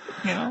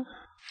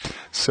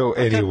 So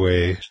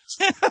anyway,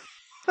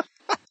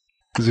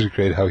 isn't it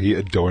great how he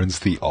adorns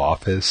the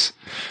office?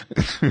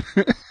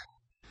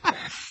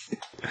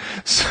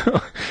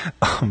 So,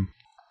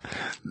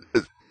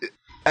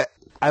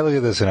 I look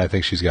at this and I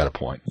think she's got a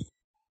point.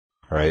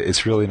 All right,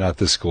 it's really not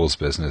the school's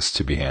business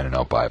to be handing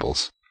out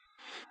Bibles.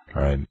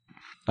 All right,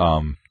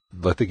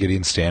 let the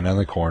Gideons stand on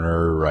the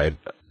corner, right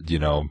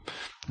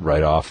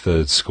off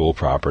the school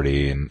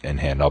property, and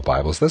hand out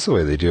Bibles. That's the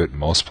way they do it in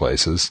most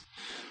places.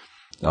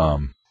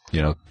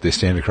 They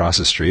stand across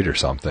the street or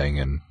something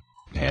and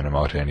hand them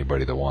out to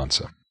anybody that wants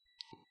them.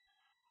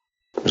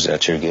 Was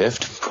that your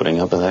gift,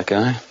 putting up with that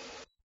guy?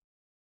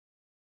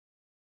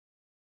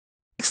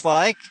 Looks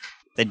like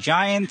the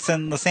Giants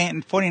and the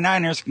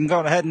 49ers can go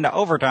ahead into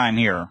overtime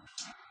here.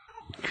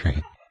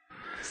 Great.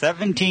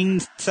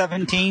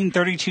 17-17,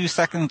 32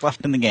 seconds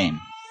left in the game.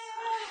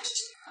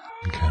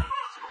 Okay.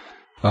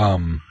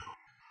 Well.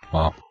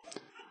 All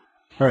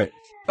right.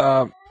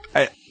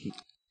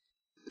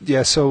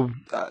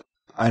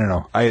 I don't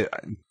know. I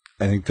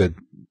think that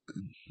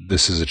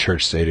this is a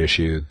church state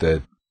issue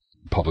that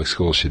public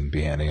schools shouldn't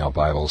be handing out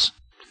Bibles.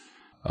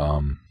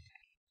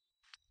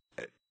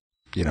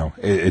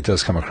 It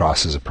does come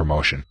across as a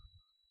promotion.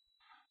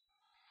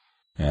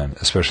 And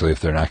especially if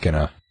they're not going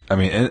to,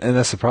 and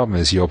that's the problem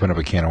is you open up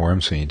a can of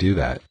worms when you do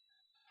that.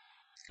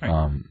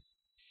 Right.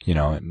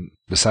 And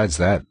besides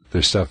that,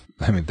 there's stuff,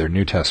 they're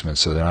New Testament,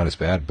 so they're not as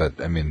bad, but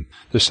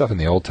there's stuff in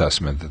the Old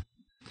Testament that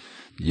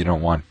you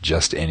don't want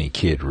just any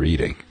kid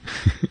reading.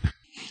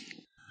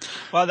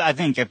 Well, I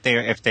think if they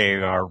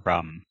are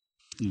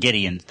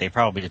Gideons, they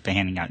probably just be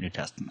handing out New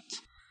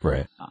Testaments.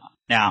 Right.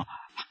 Now,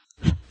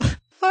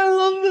 I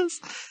love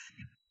this.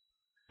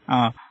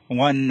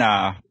 One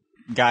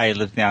guy who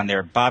lives down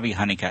there, Bobby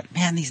Honeycutt.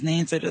 Man, these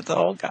names are just the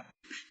whole guy.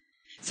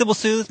 Sybil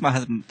Sue, this is my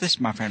husband. This is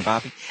my friend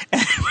Bobby.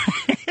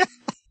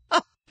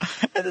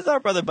 And this is our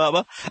brother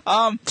Bubba.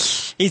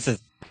 He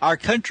says, "Our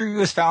country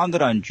was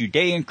founded on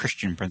Judean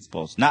Christian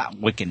principles, not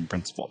Wiccan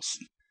principles."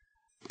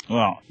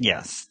 Well,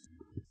 yes.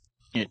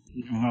 It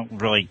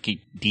won't really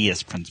keep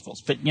deist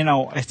principles. But,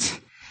 it's,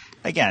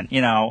 again,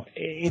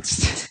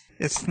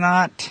 it's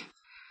not,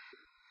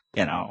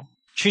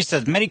 She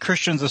says, "Many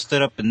Christians have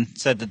stood up and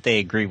said that they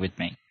agree with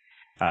me.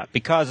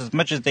 Because as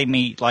much as they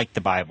may like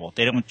the Bible,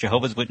 they don't want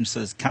Jehovah's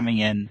Witnesses coming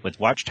in with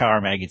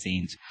Watchtower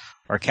magazines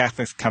or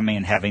Catholics coming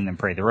and having them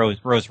pray the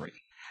rosary.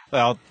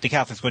 Well, the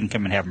Catholics wouldn't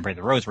come and have them pray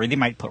the rosary. They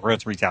might put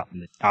rosaries out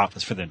in the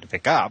office for them to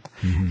pick up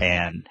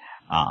and,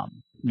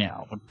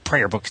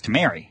 prayer books to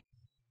Mary."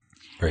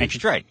 Right. And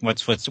she's right.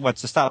 What's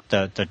to stop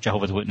the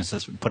Jehovah's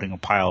Witnesses from putting a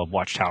pile of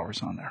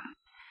watchtowers on there?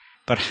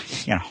 But,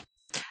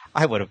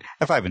 I would have,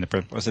 if I'd been the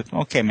principal, I said,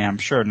 "Okay, ma'am,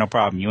 sure, no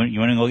problem. You want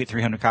to go get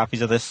 300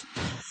 copies of this?"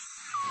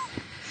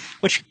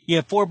 Which, you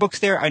have 4 books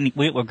there?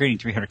 We're grading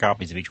 300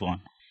 copies of each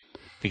one.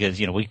 Because,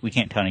 we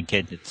can't tell any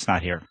kid it's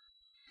not here.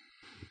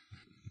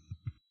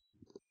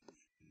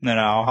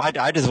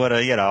 I just want to,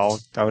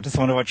 I just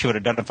wonder what she would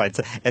have done if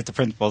the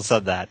principal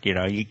said that. You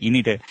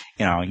need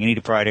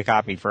to provide a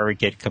copy for every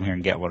kid to come here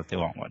and get one if they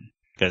want one.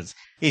 Because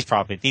these are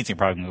probably going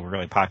to be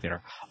really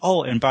popular.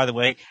 Oh, and by the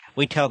way,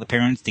 we tell the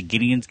parents the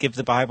Gideons give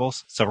the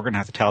Bibles, so we're going to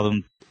have to tell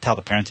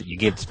the parents that you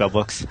gave the spell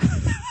books.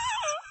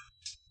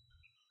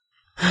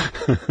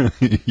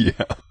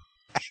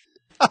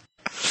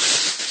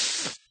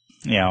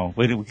 Yeah.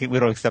 We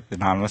don't accept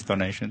anonymous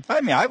donations.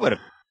 I mean, I would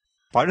have.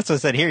 I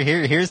just said,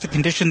 here's the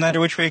conditions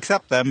under which we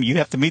accept them. You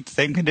have to meet the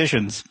same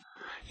conditions.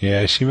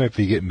 Yeah, she might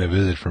be getting a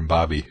visit from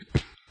Bobby.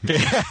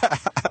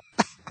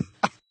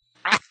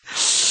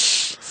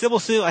 Sybil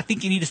Sue, I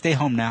think you need to stay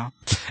home now.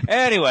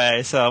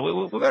 Anyway, so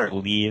we better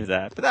leave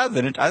that. But that was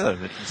an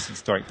interesting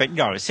story.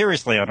 But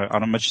seriously,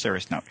 on a much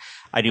serious note,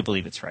 I do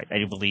believe it's right. I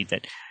do believe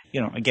that,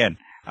 again,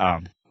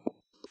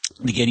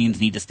 the Gideons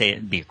need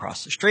to be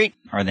across the street,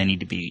 or they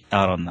need to be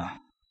out on the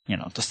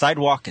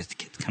sidewalk as the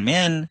kids come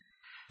in.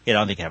 They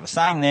can have a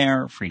sign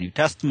there, free New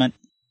Testament.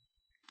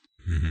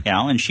 Mm-hmm.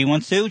 And she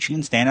wants to, she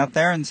can stand out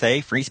there and say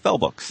free spell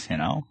books,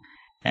 and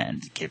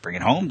the kid bring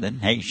it home, then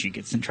hey, she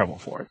gets in trouble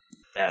for it.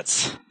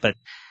 But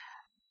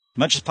as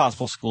much as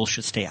possible, schools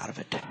should stay out of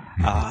it.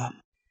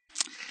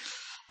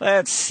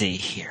 Let's see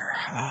here.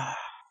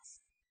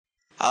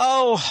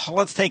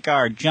 Let's take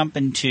our jump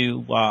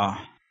into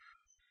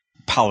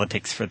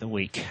politics for the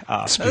week.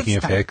 Speaking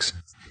of Hicks.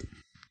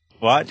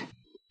 What?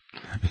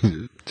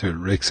 To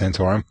Rick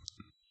Santorum.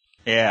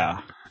 Yeah.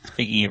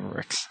 Speaking of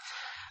Ricks.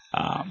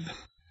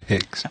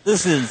 Hicks.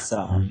 This is,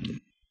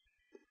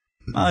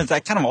 it's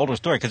that kind of older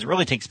story because it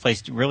really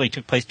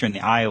took place during the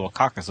Iowa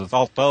caucuses.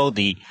 Although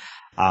the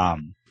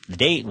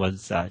date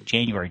was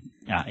January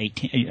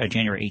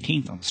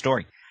 18th on the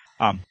story.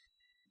 But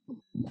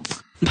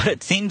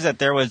it seems that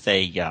there was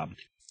a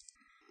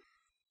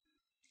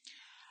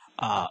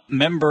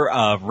member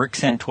of Rick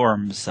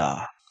Santorum's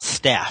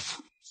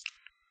staff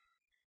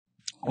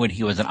when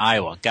he was in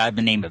Iowa, a guy by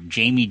the name of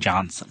Jamie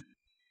Johnson.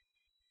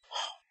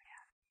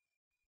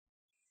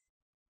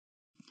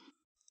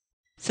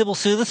 Sybil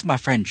Sue, this is my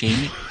friend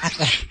Jamie.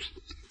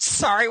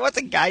 Sorry, what's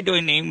a guy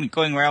going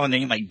around with a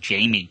name like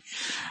Jamie?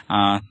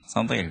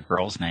 Sounds like a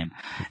girl's name.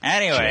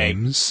 Anyway.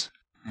 James?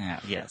 Yeah,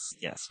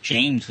 yes.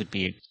 James would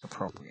be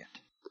appropriate.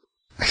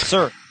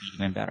 Sir,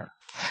 even better.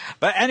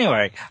 But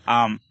anyway,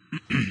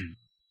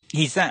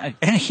 he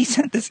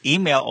sent this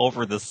email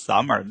over the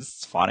summer. This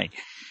is funny.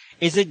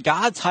 Is it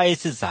God's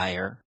highest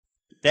desire,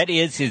 that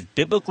is his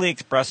biblically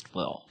expressed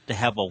will, to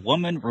have a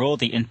woman rule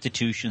the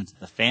institutions of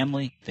the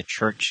family, the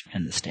church,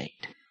 and the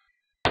state?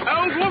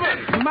 Old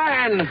woman!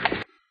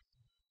 Man!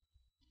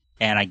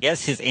 And I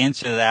guess his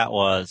answer to that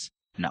was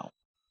no.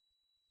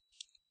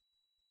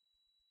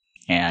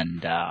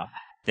 And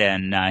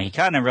then he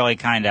kind of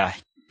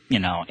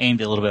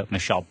aimed a little bit at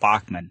Michelle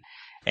Bachmann,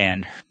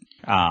 and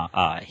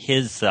her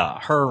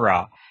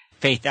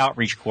faith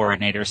outreach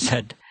coordinator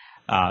said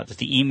that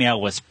the email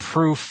was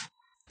proof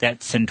that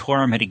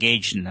Santorum had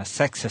engaged in a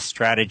sexist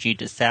strategy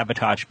to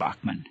sabotage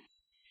Bachmann.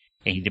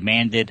 And he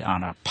demanded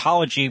an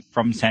apology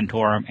from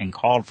Santorum and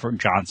called for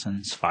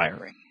Johnson's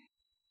firing.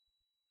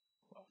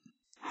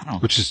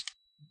 Which is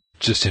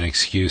just an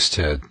excuse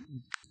to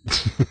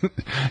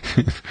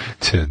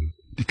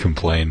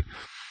complain.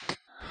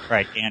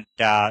 Right, and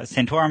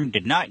Santorum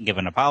did not give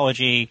an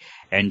apology,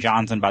 and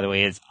Johnson, by the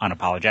way, is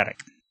unapologetic.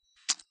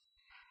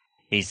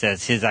 He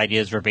says his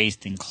ideas were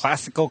based in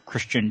classical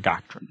Christian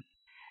doctrine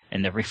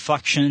and the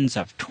reflections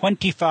of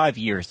 25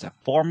 years of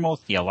formal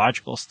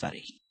theological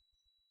study.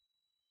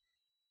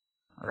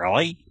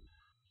 Really?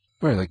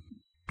 Where, like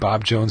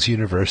Bob Jones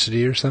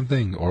University or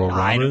something? Oral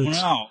Roberts? I don't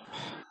know.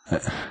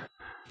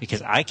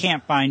 Because I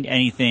can't find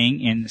anything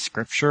in the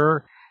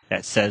scripture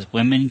that says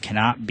women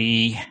cannot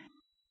be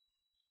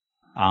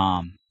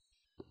the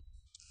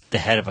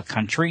head of a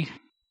country.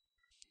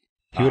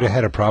 He would have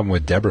had a problem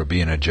with Deborah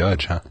being a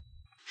judge, huh?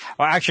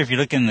 Well, actually, if you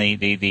look in the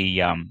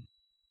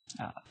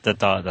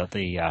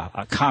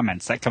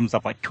comments, that comes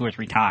up like 2 or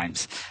 3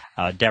 times.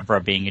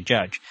 Deborah being a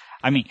judge.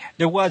 I mean,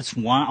 there was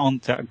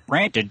one.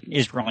 Granted,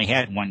 Israel only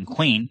had one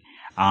queen,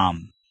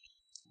 and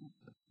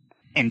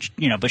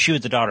but she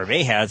was the daughter of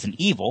Ahaz and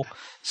evil.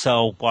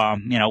 So,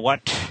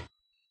 what?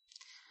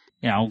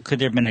 Could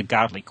there have been a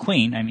godly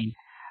queen? I mean,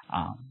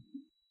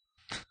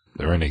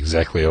 there weren't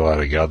exactly a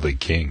lot of godly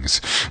kings.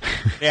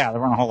 Yeah,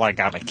 there weren't a whole lot of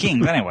godly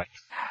kings anyway,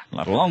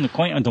 let alone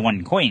the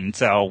one queen.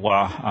 So,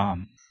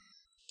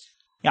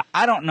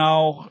 I don't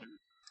know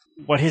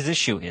what his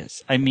issue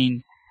is. I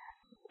mean,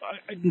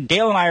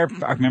 Dale and I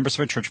are members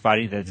of a church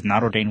body that does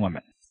not ordain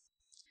women.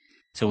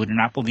 So we do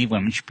not believe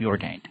women should be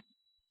ordained.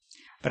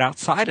 But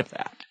outside of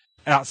that,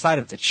 outside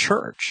of the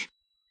church,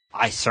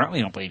 I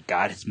certainly don't believe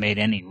God has made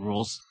any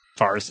rules as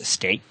far as the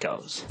state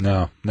goes.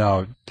 No.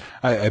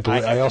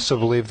 I also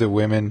believe that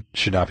women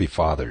should not be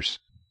fathers.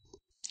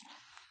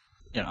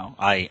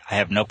 I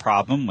have no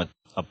problem with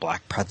a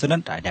black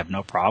president. I'd have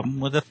no problem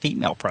with a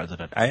female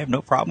president. I have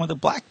no problem with a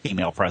black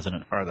female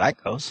president, where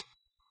that goes.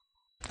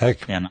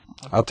 Heck, You know,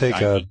 I'll take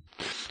a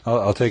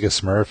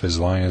Smurf as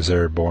long as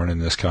they're born in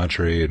this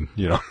country, and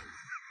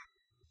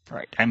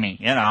right. I mean,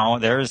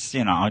 there's,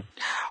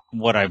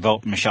 would I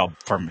vote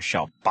for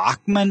Michelle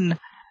Bachmann?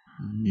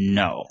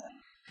 No.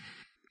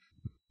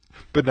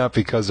 but not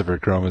because of her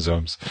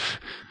chromosomes.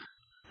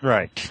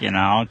 Right.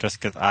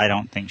 Just because I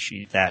don't think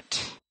she's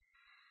that.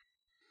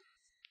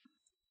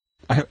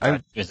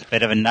 She's a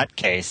bit of a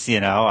nutcase,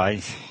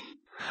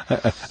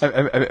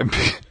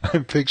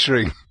 I'm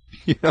picturing,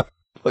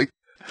 like,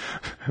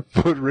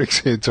 but Rick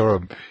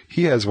Santorum,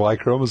 he has Y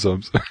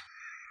chromosomes.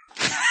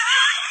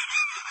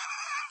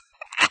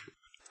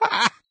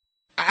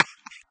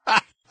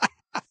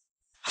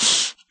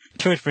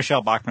 To which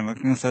Michelle Bachmann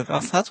looked and said,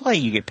 "Oh, that's why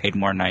you get paid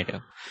more than I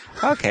do."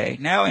 Okay,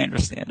 now I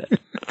understand it.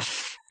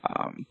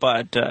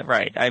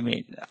 Right, I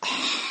mean,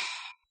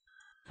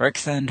 Rick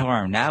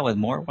Santorum now with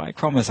more Y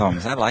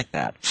chromosomes. I like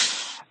that.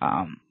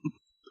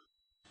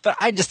 But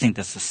I just think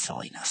this is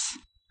silliness.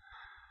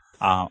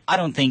 I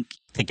don't think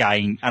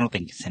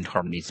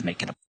Santorum needs to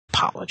make an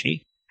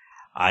apology.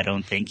 I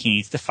don't think he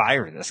needs to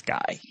fire this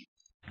guy.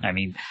 I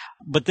mean,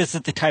 but this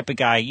is the type of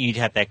guy you'd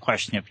have that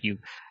question if you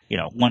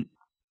want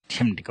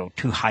him to go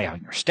too high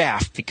on your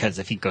staff, because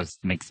if he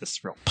makes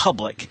this real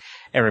public,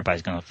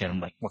 everybody's going to look at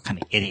him like, what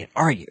kind of idiot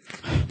are you?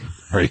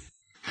 Right.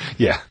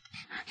 Yeah.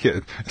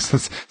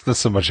 It's not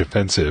so much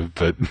offensive,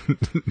 but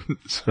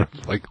sort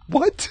of like,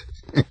 what?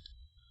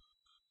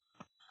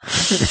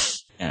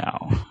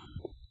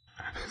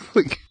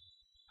 Like,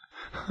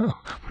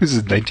 what is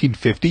it,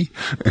 1950?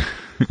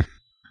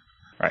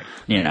 Right.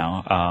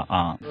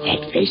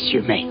 That face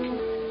you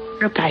make.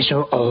 Look, I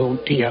so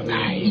old to your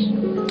eyes.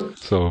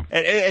 So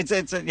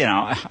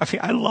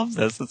I love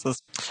this. It's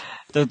just,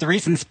 the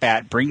recent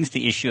spat brings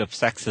the issue of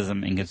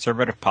sexism in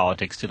conservative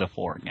politics to the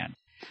fore again.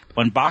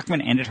 When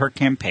Bachmann ended her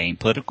campaign,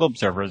 political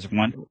observers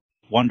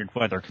wondered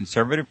whether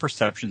conservative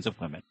perceptions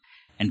of women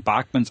and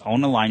Bachmann's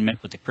own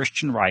alignment with the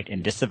Christian right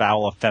and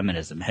disavowal of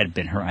feminism had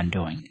been her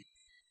undoing.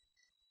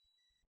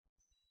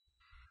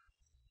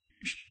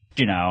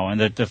 In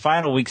the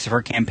final weeks of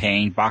her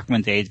campaign,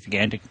 Bachmann's aides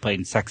began to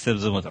complain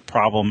sexism was a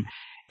problem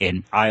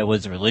in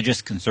Iowa's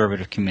religious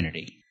conservative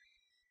community.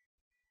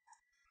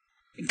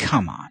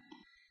 Come on.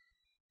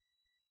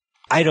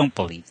 I don't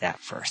believe that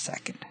for a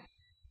second.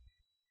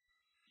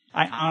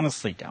 I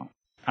honestly don't.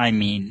 I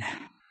mean,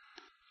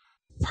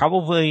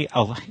 probably,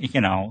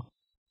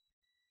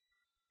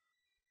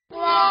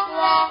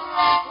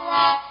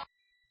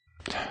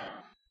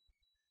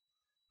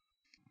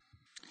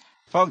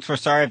 Folks, we're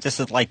sorry if this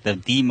is like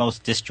the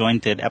most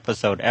disjointed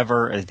episode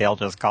ever, as Dale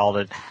just called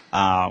it.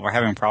 We're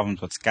having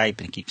problems with Skype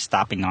and it keeps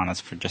stopping on us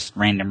for just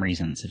random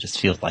reasons. It just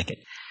feels like it.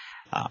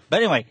 But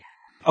anyway,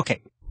 okay.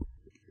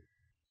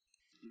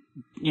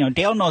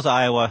 Dale knows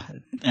Iowa,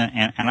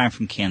 and I'm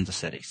from Kansas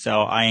City,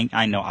 so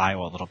I know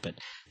Iowa a little bit.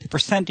 The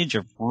percentage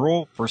of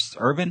rural versus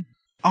urban,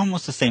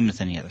 almost the same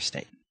as any other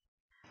state.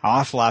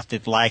 I'll have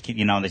to like it,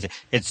 they say,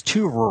 it's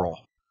too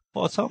rural.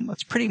 Well,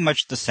 it's pretty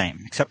much the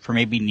same, except for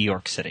maybe New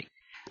York City.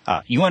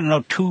 You want to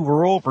know too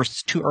rural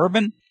versus too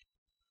urban?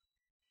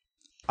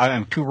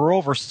 Too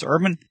rural versus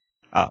urban?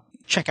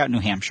 Check out New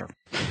Hampshire.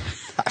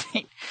 I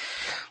mean,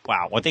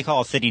 wow, what they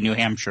call a city, New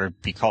Hampshire,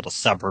 would be called a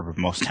suburb of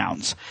most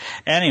towns.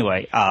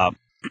 Anyway,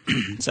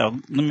 so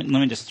let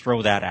me just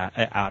throw that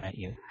out at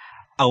you.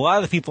 A lot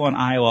of the people in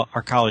Iowa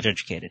are college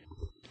educated,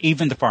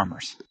 even the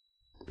farmers,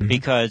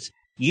 because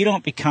you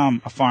don't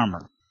become a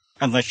farmer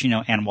unless you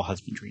know animal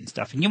husbandry and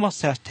stuff, and you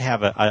must have to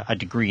have a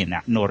degree in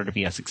that in order to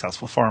be a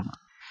successful farmer.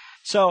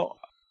 So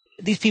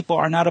these people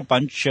are not a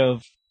bunch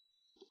of.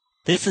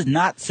 This is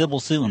not Sybil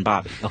Sue and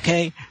Bobby,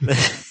 okay?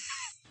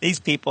 These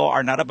people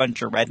are not a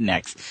bunch of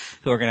rednecks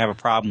who are going to have a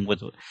problem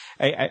with.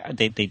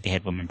 They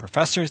had women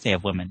professors. They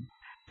have women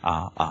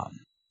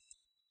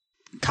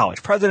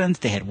college presidents.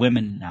 They had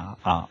women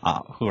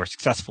who are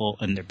successful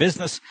in their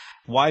business.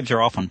 Wives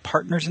are often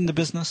partners in the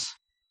business.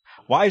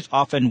 Wives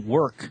often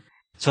work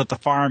so that the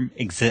farm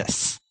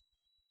exists.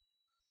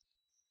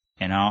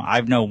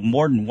 I've known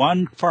more than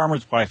one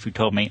farmer's wife who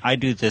told me, I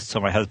do this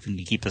so my husband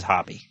can keep his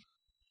hobby.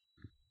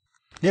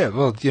 Yeah,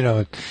 well,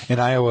 in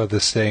Iowa, the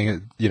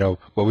saying,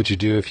 what would you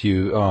do if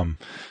you won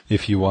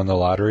the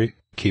lottery?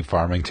 Keep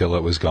farming till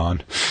it was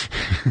gone.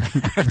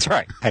 That's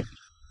right. I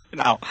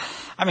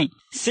mean,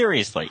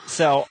 seriously.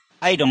 So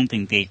I don't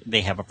think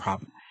they have a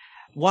problem.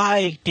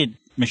 Why did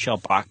Michelle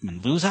Bachmann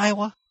lose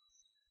Iowa?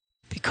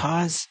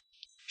 Because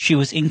she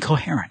was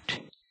incoherent.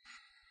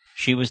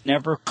 She was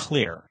never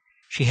clear.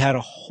 She had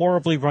a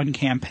horribly run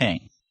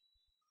campaign.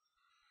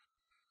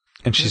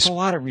 And she's a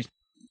lot of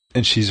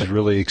and she's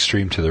really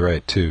extreme to the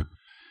right too,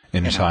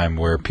 in a time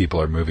where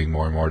people are moving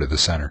more and more to the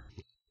center.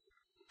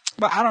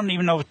 But I don't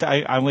even know what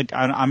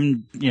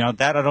I'm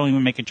that I don't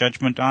even make a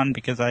judgment on,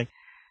 because how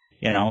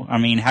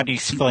do you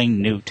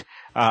explain Newt?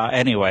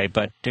 Anyway,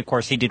 but of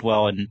course he did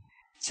well in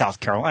South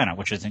Carolina,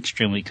 which is an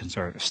extremely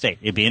conservative state.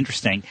 It'd be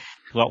interesting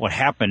what would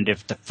happen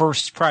if the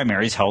first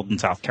primaries held in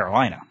South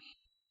Carolina.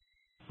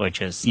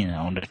 which is,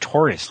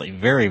 notoriously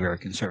very, very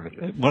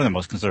conservative. One of the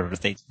most conservative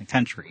states in the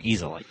country,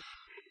 easily.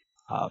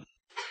 No,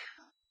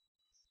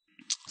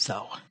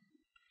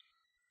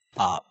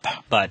 I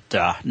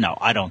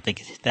don't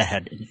think that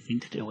had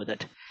anything to do with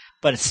it.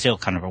 But it's still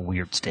kind of a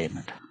weird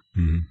statement.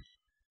 Mm-hmm.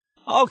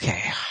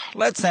 Okay,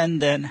 let's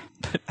end then.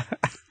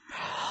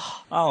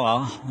 Oh,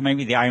 well,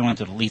 maybe the Iowans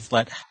would at least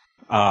let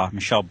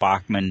Michelle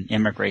Bachmann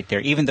immigrate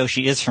there, even though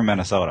she is from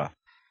Minnesota.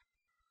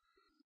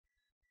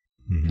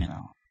 Mm-hmm.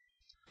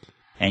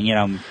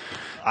 And,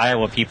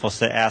 Iowa people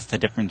ask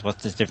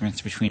what's the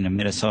difference between a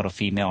Minnesota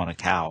female and a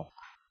cow?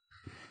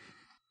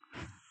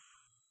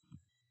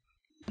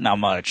 Not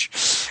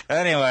much.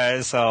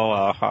 Anyway, so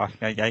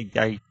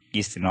I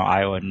used to know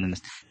Iowa.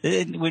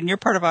 When you're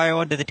part of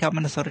Iowa, did they tell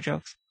Minnesota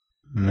jokes?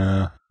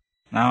 No.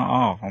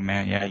 No? Oh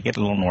man, yeah, you get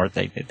a little north,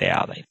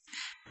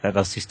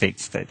 those two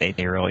states, they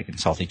really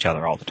consult each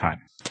other all the time.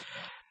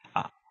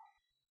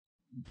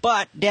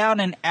 But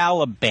down in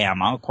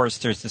Alabama, of course,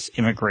 there's this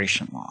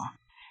immigration law.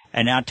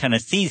 And now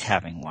Tennessee's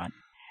having one.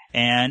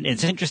 And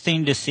it's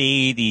interesting to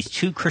see these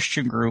two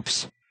Christian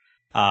groups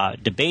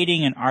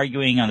debating and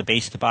arguing on the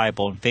basis of the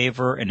Bible in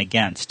favor and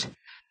against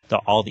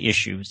all the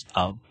issues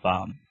of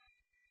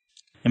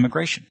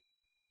immigration.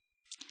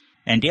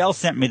 And Dale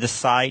sent me the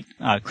site,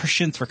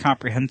 Christians for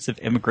Comprehensive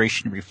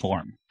Immigration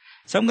Reform.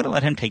 So I'm going to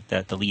let him take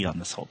the lead on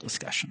this whole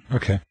discussion.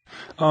 Okay.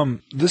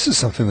 This is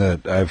something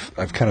that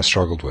I've kind of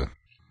struggled with.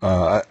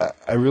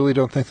 I really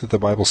don't think that the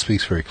Bible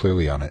speaks very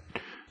clearly on it.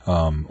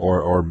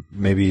 Or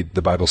maybe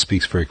the Bible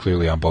speaks very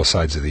clearly on both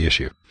sides of the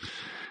issue,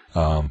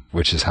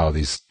 which is how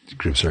these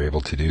groups are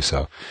able to do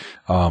so.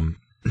 I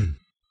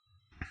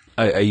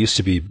used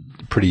to be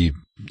pretty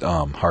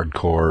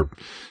hardcore,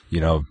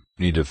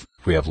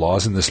 we have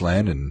laws in this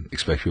land and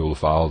expect people to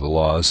follow the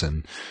laws,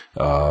 and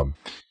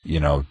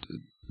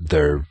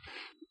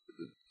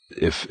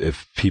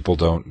if people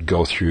don't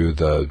go through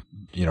the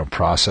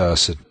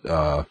process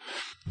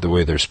the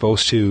way they're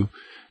supposed to,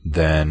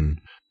 then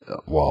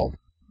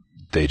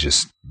they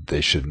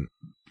shouldn't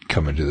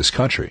come into this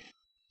country.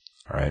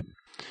 All right.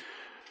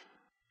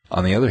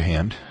 On the other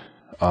hand,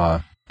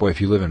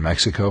 if you live in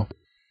Mexico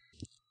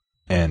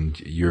and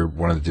you're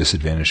one of the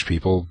disadvantaged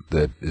people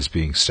that is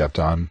being stepped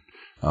on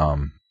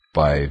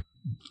by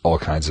all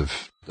kinds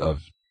of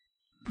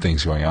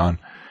things going on,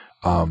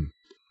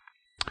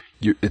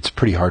 it's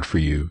pretty hard for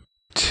you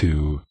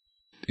to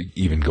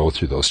even go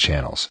through those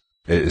channels.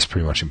 It's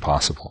pretty much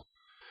impossible.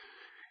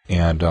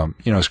 And,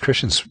 as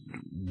Christians,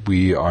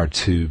 we are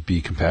to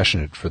be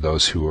compassionate for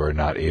those who are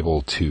not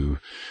able to,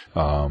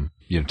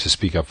 to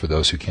speak up for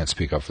those who can't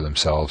speak up for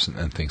themselves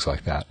and things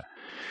like that.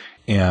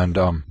 And,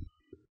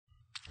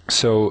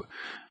 so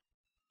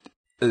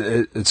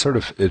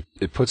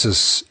it puts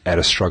us at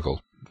a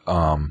struggle,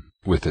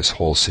 with this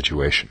whole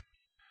situation.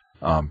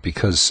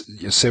 Because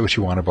say what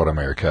you want about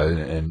America,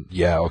 and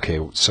yeah, okay,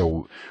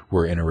 so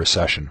we're in a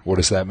recession. What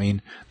does that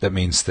mean? That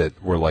means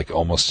that we're like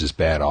almost as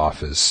bad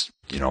off as,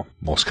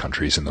 most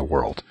countries in the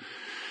world.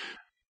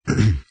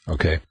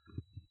 Okay.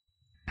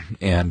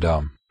 And,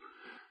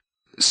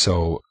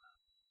 so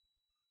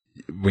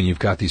when you've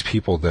got these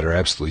people that are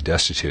absolutely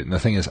destitute, and the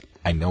thing is,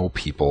 I know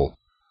people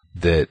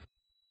that,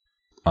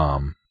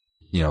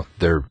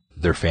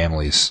 their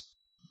families,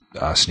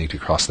 sneaked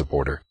across the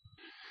border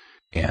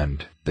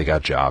and they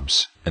got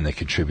jobs and they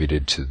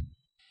contributed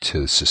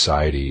to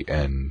society,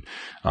 and,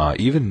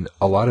 even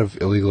a lot of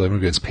illegal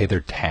immigrants pay their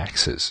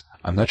taxes.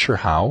 I'm not sure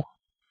how.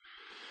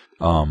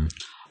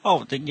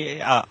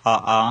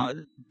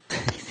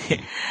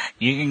 You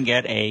can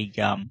get a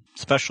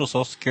special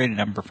Social Security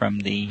number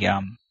from the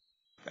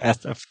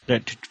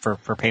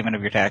for payment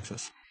of your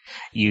taxes.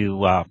 It's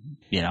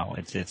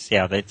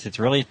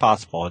really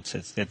possible.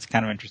 It's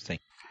kind of interesting.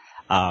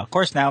 Of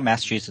course, now in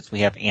Massachusetts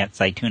we have Aunt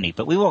Zaituni,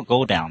 but we won't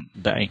go down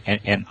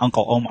and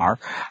Uncle Omar,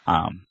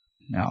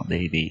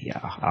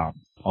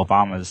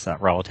 Obama's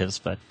relatives,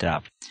 but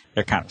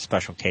they're kind of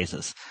special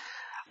cases.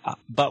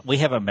 But we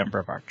have a member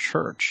of our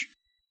church.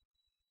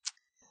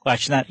 Well,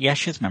 actually not. Yeah,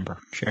 she's a member.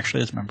 She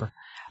actually is a member.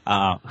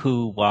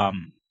 Who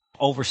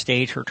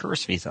overstayed her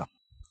tourist visa.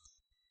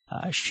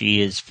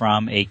 She is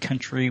from a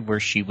country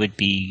where she would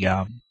be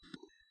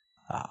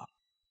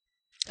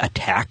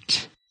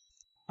attacked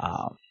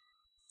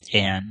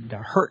and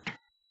hurt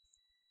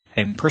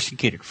and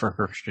persecuted for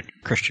her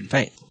Christian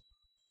faith,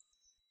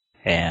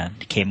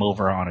 and came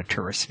over on a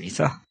tourist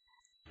visa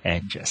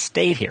and just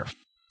stayed here.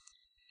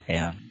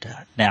 And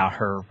now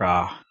her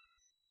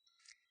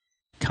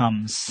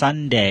come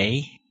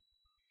February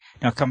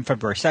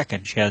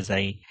 2nd, she has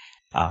a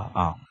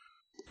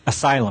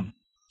asylum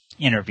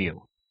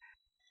interview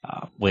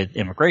with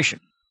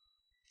immigration.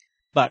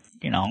 But,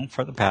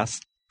 for the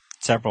past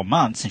several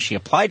months, and she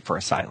applied for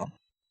asylum,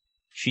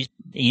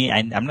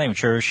 I'm not even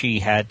sure she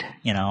had,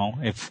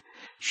 if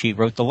she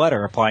wrote the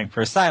letter applying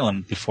for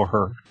asylum before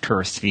her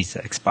tourist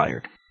visa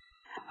expired.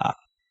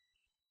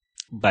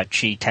 But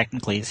she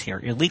technically is here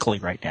illegally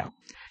right now.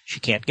 She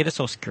can't get a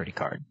Social Security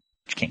card.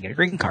 She can't get a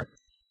green card.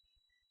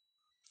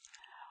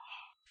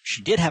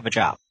 She did have a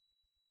job.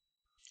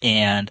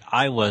 And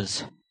I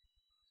was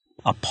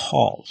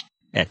appalled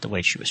at the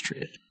way she was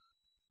treated.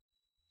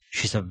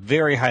 She's a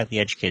very highly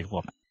educated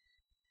woman.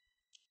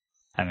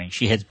 I mean,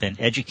 she has been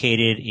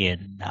educated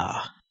in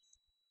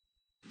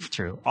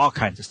through all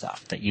kinds of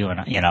stuff that you and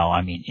I,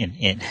 I mean,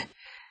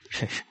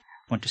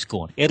 went to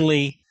school in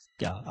Italy,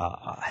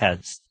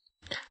 has,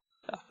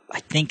 I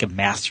think, a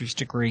master's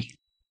degree,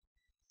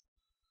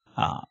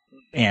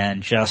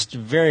 and just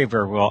very,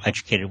 very well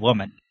educated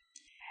woman.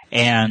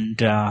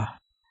 And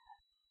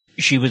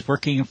she was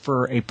working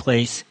for a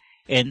place,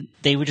 and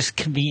they would just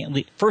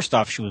conveniently, first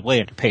off, she was way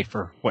underpaid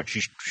for what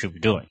she was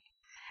doing,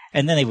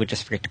 and then they would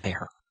just forget to pay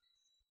her.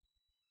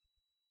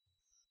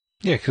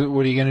 Yeah, because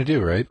what are you going to do,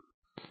 right?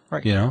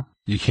 Right.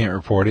 You can't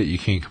report it, you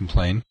can't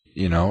complain,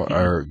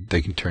 or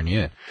they can turn you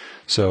in.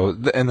 So,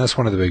 and that's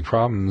one of the big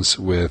problems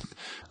with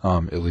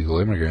illegal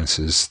immigrants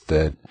is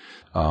that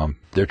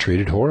they're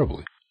treated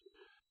horribly,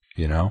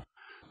 and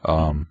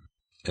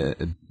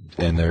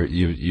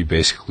you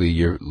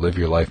basically live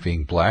your life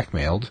being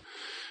blackmailed.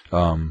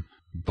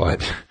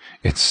 But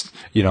it's,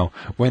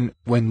 when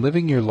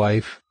living your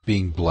life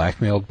being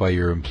blackmailed by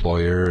your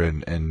employer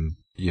and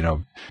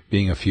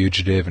being a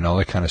fugitive and all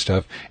that kind of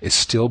stuff is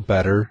still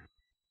better.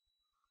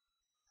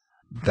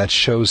 That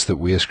shows that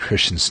we as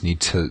Christians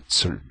need to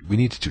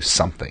do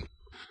something.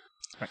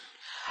 Right.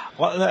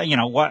 Well,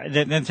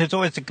 there's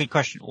always a good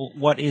question.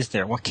 What is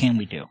there? What can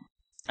we do?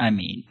 I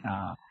mean,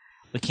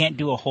 we can't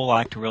do a whole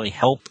lot to really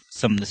help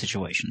some of the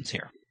situations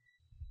here.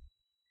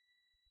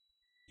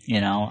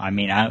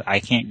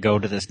 I can't go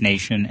to this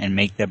nation and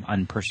make them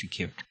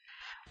unpersecuted.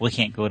 We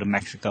can't go to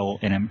Mexico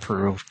and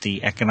improve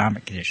the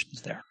economic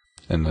conditions there.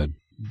 And the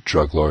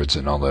drug lords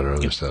and all that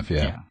other stuff,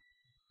 yeah.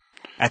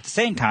 At the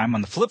same time,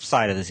 on the flip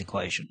side of this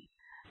equation,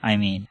 I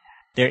mean,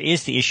 there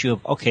is the issue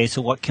of, okay,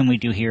 so what can we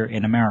do here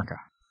in America?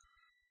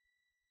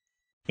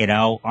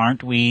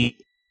 Aren't we...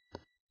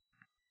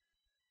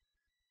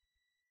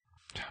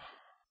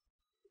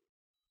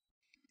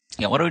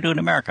 what do we do in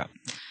America?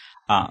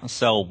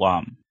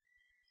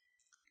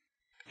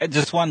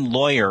 Just one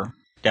lawyer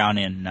down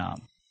in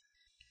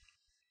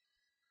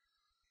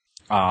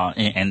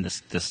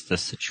this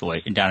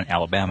situation down in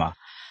Alabama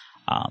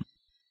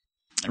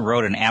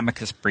wrote an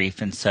amicus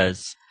brief and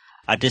says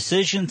a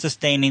decision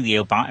sustaining the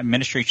Obama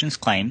administration's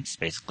claims,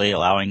 basically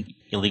allowing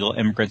illegal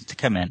immigrants to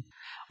come in,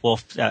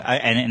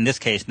 and in this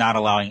case not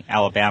allowing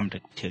Alabama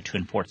to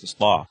enforce this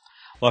law,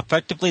 will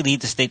effectively leave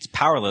the states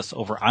powerless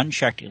over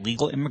unchecked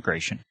illegal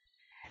immigration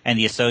and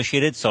the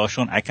associated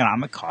social and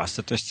economic costs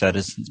that their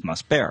citizens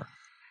must bear.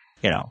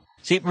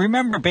 See,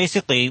 remember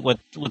basically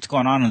what's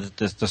going on in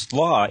this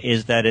law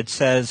is that it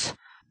says,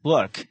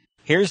 look,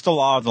 here's the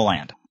law of the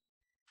land.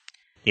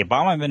 The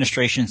Obama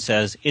administration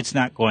says it's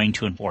not going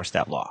to enforce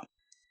that law.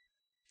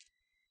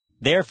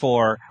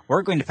 Therefore,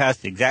 we're going to pass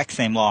the exact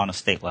same law on a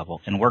state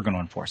level, and we're going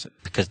to enforce it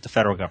because the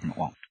federal government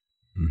won't.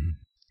 Mm-hmm.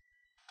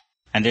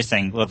 And they're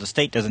saying, well, the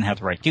state doesn't have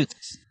the right to do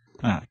this.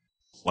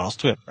 What else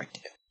do we have the right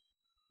to do?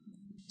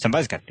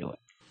 Somebody's got to do it.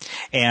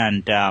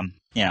 And,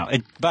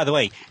 by the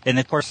way, and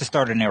of course it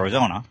started in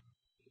Arizona.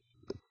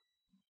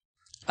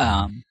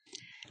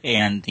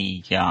 And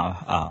the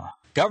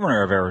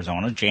governor of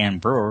Arizona, Jan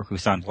Brewer, who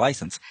signed the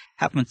license,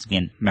 happens to be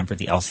a member of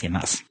the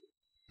LCMS.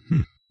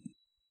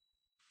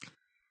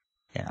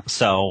 Yeah,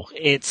 so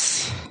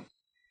it's,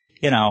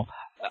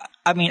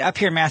 up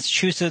here in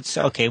Massachusetts,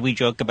 okay, we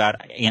joke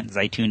about Aunt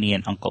Zaituni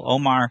and Uncle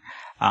Omar,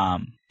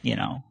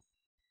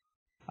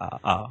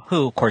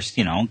 who, of course,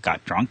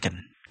 got drunk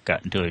and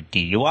got into a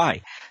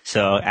DUI,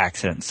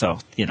 accident. So,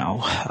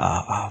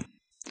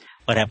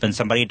 what happened?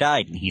 Somebody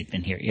died and he'd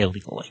been here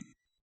illegally.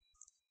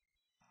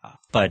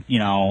 But,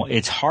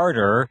 it's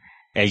harder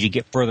as you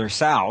get further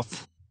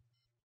south,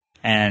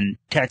 and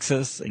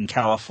Texas and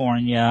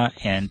California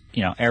and,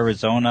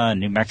 Arizona and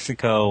New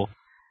Mexico,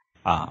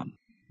 and,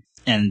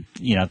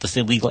 this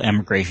illegal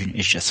immigration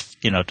is just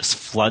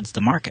floods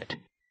the market.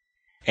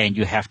 And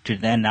you have to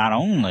then not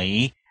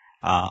only,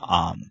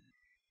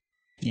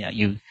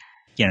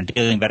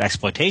 dealing about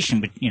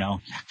exploitation, but,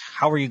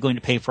 how are you going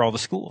to pay for all the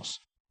schools?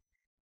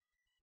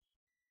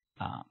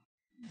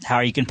 How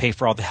are you going to pay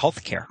for all the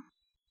health care?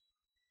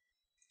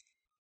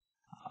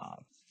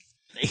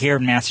 Here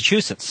in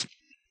Massachusetts,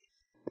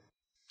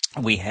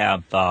 we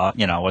have,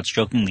 what's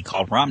jokingly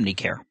called Romney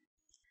Care,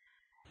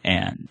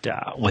 and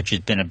which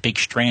has been a big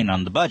strain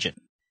on the budget.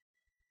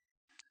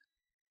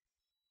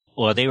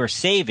 Well, they were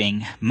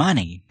saving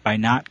money by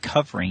not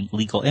covering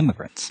legal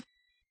immigrants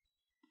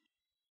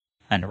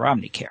under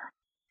Romney Care.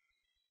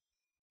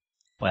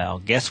 Well,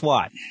 guess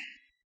what?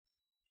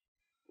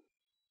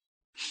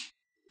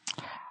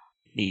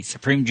 The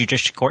Supreme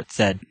Judicial Court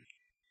said,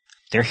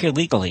 they're here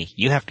legally,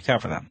 you have to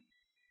cover them.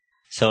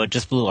 So it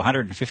just blew a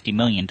 $150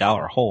 million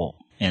hole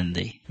in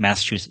the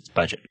Massachusetts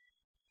budget.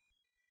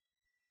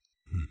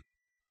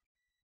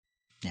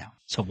 Yeah.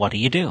 So what do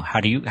you do? How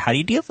do you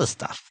deal with this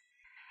stuff?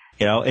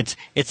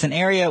 It's an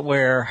area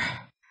where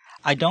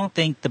I don't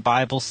think the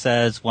Bible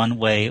says one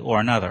way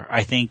or another.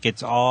 I think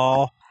it's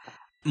all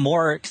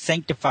more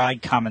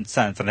sanctified common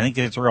sense. And I think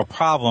there's a real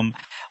problem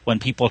when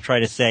people try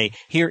to say,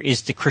 here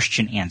is the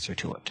Christian answer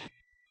to it.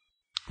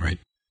 Right.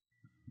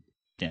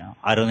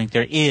 I don't think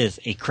there is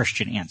a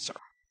Christian answer.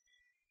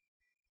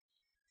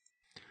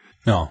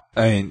 No,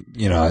 I mean,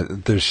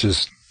 there's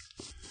just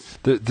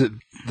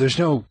there's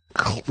no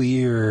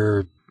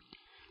clear.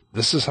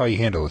 This is how you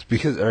handle it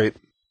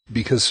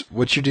because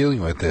what you're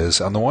dealing with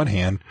is, on the one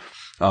hand,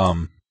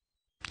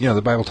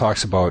 the Bible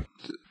talks about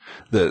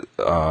the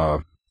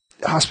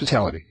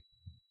hospitality,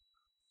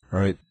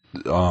 right?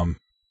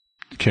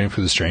 Caring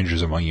for the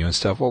strangers among you and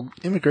stuff. Well,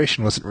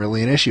 immigration wasn't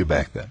really an issue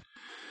back then.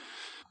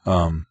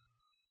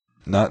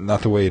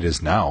 Not the way it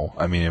is now.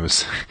 I mean, it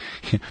was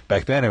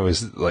back then. It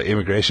was like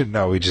immigration.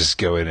 No, we just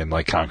go in and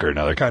like conquer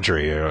another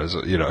country. Or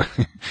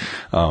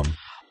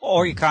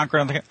you conquer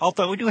another.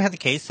 Although we do have the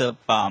case of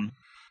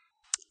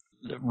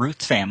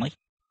Ruth's family,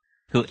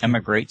 who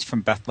emigrates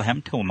from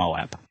Bethlehem to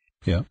Moab.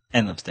 Yeah,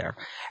 and lives there.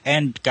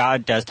 And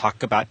God does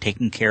talk about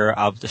taking care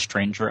of the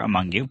stranger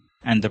among you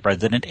and the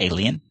resident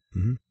alien.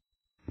 Mm-hmm.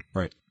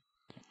 Right.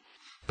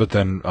 But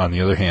then, on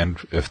the other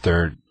hand, if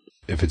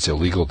it's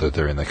illegal that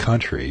they're in the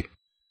country,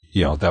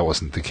 that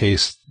wasn't the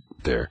case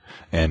there,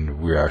 and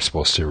we are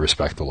supposed to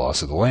respect the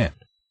laws of the land,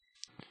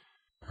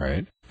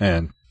 right?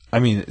 And I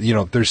mean,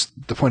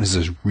 the point is,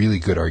 there's really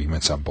good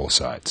arguments on both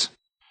sides,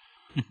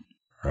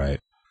 right?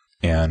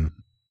 And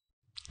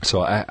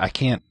so I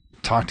can't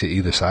talk to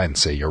either side and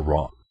say you're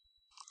wrong,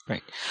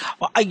 right?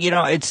 Well,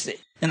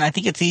 and I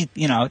think it's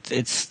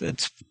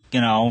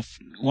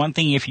one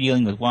thing if you're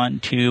dealing with 1,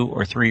 2,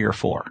 or 3 or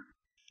 4.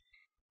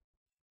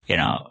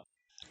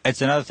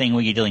 It's another thing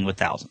when you're dealing with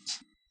thousands.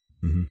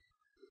 Mm-hmm.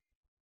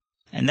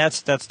 And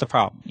that's the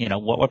problem.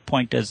 What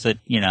point does it,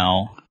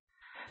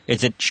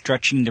 is it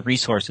stretching the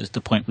resources to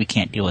the point we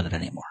can't deal with it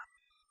anymore?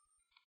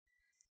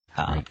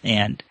 Right.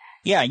 And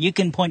yeah, you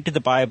can point to the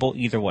Bible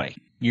either way.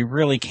 You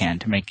really can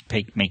to make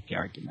the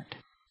argument.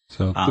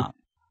 So,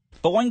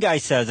 but one guy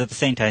says at the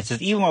same time,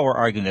 says, even while we're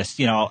arguing this,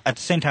 at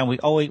the same time,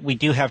 we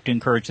do have to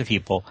encourage the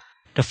people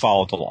to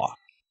follow the law.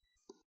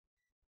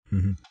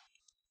 Mm-hmm.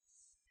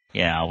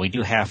 We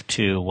do have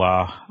to,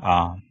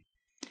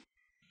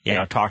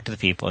 talk to the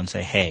people and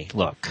say, hey,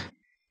 look,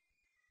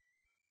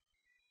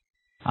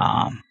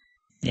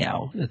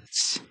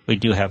 we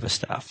do have this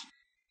stuff.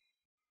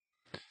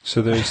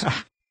 So there's,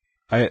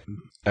 I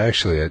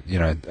actually,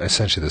 I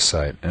sent you this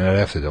site, and I'd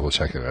have to double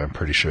check it. I'm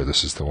pretty sure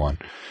this is the one.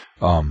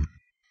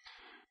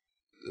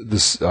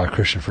 This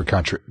Christians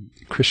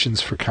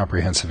for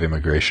Comprehensive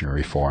Immigration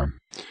Reform,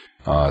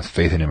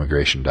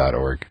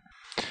 faithindimmigration.org.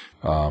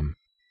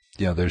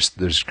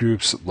 There's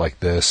groups like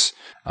this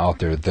out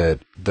there that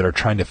are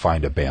trying to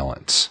find a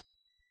balance.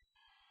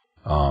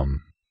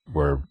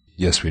 Where,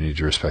 yes, we need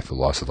to respect the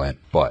laws of the land,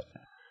 but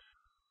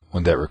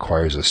when that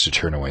requires us to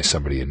turn away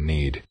somebody in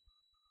need,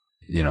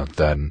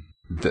 then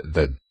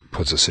that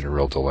puts us in a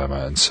real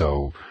dilemma. And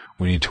so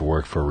we need to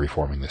work for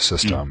reforming the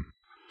system,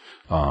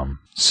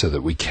 so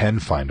that we can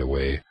find a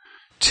way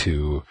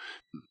to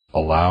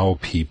allow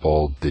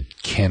people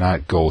that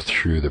cannot go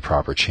through the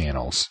proper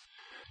channels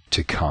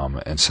to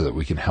come, and so that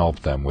we can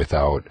help them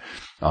without,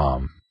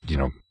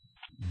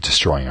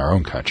 destroying our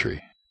own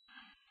country.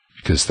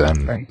 Because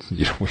then,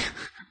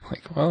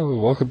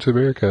 welcome to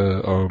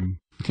America.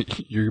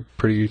 You're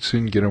pretty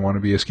soon going to want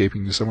to be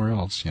escaping to somewhere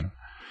else,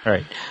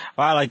 Right.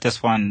 Well, I like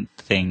this one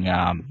thing.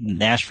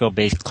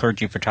 Nashville-based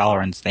Clergy for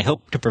Tolerance. They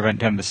hope to prevent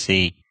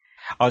Tennessee.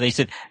 They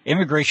said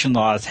immigration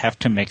laws have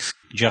to mix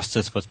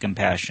justice with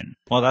compassion.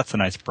 Well, that's a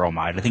nice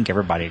bromide. I think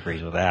everybody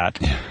agrees with that.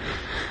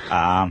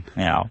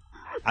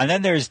 And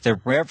then there's the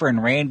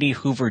Reverend Randy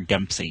Hoover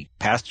Dempsey,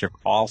 pastor of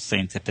All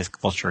Saints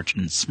Episcopal Church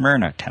in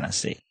Smyrna,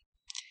 Tennessee.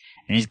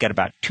 And he's got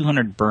about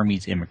 200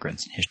 Burmese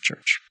immigrants in his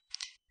church.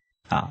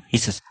 He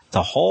says,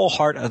 the whole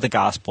heart of the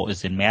gospel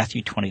is in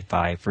Matthew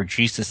 25, where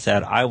Jesus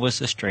said, I was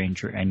a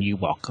stranger and you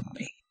welcomed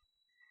me.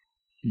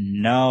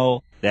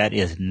 No, that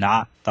is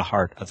not the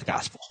heart of the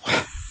gospel.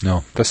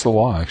 No, that's the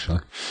law, actually.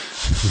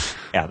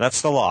 Yeah,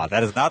 that's the law.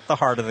 That is not the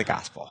heart of the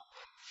gospel.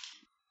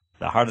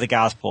 The heart of the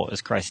gospel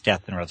is Christ's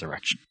death and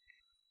resurrection.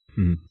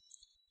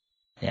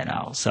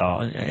 Mm-hmm. So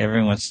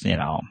everyone's,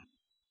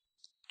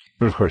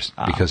 But of course,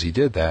 because he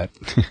did that,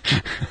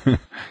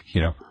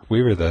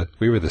 we were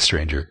the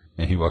stranger,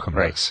 and he welcomed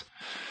us.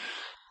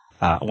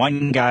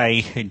 One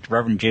guy,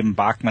 Reverend Jim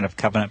Bachman of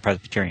Covenant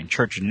Presbyterian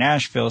Church in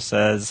Nashville,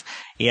 says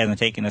he hasn't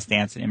taken a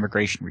stance on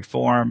immigration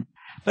reform,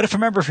 but if a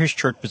member of his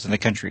church was in the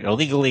country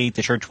illegally,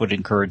 the church would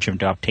encourage him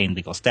to obtain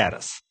legal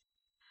status.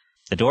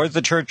 The doors of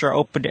the church are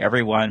open to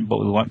everyone, but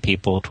we want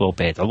people to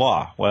obey the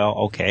law. Well,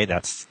 okay,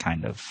 that's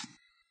kind of...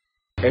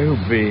 Oh,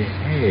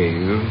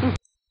 behave.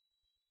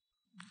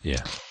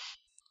 Yeah.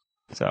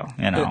 So,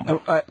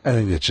 I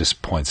think that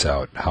just points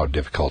out how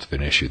difficult of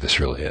an issue this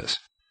really is.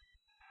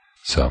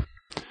 So...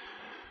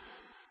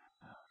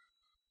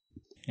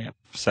 Yep.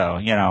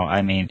 So,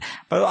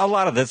 but a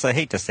lot of this, I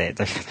hate to say it,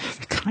 they're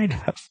kind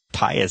of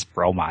pious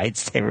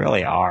bromides. They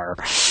really are.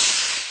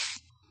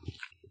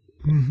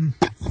 Mm-hmm.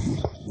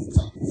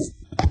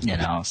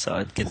 So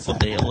it gets a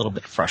little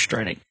bit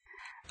frustrating,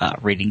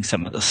 reading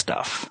some of the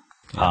stuff.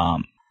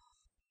 And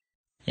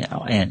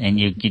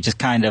you just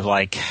kind of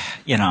like,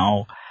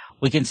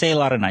 We can say a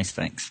lot of nice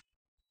things.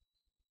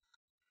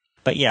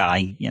 But yeah,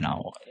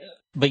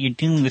 but you're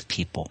dealing with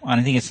people,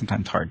 and I think it's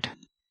sometimes hard.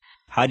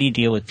 How do you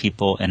deal with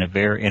people in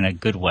a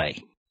good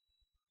way?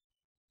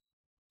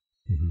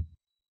 Mm-hmm.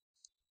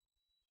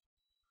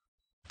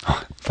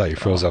 Oh, I thought you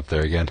froze up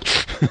there again.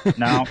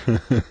 No.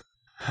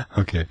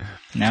 Okay.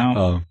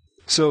 No.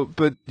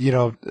 But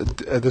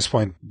at this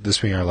point, this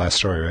being our last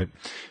story, right?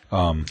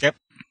 Yep.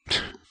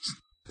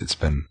 It's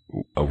been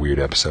a weird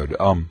episode.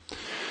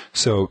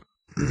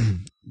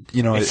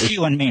 It's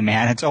you and me,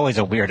 man. It's always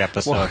a weird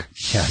episode. Well,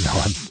 yeah, no,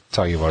 I'm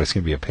talking about it's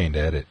going to be a pain to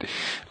edit.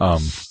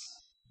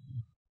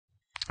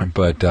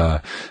 We'd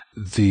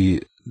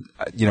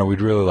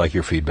really like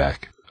your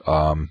feedback.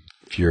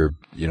 If you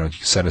can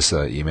send us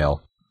an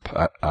email,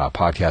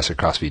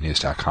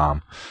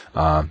 podcast@crossfeednews.com.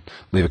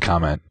 Leave a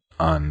comment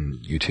on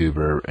YouTube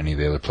or any of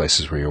the other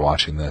places where you're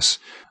watching this.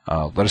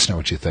 Let us know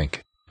what you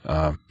think.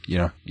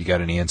 You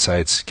got any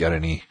insights? Got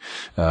a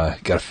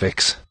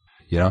fix?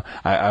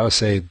 I always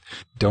say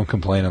don't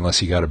complain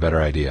unless you got a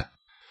better idea.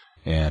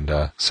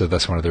 And so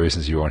that's one of the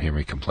reasons you won't hear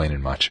me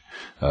complaining much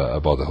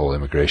about the whole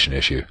immigration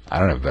issue. I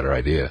don't have a better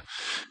idea.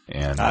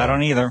 And I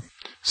don't either.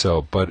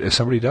 So, but if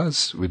somebody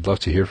does, we'd love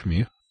to hear from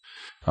you.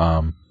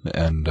 Let's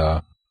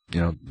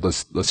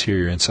hear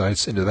your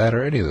insights into that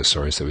or any of the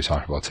stories that we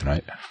talked about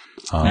tonight.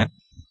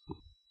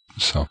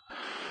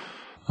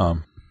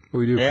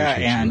 We do appreciate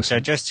you and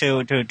listening. just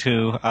to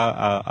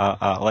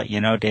let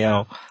you know,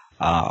 Dale,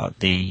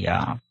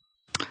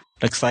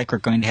 looks like we're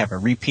going to have a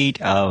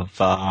repeat of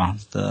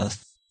the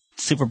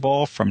Super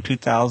Bowl from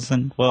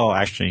 2000. Well,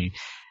 actually,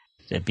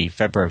 it'd be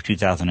February of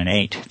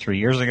 2008, 3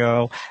 years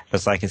ago.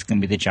 Looks like it's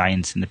going to be the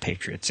Giants and the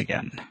Patriots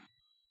again.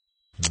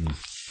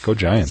 Go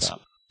Giants. So.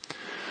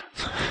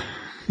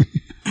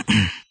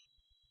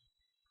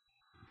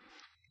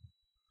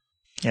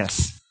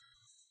 Yes.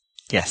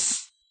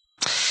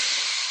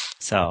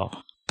 So,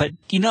 but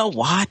you know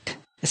what?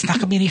 It's not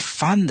going to be any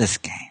fun this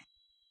game.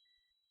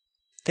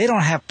 They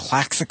don't have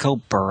Plaxico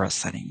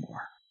Burress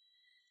anymore.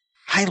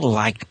 I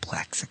liked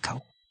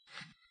Plaxico.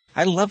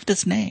 I loved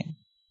his name.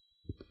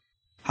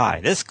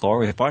 Hi, this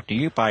score is brought to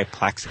you by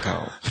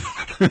Plaxico.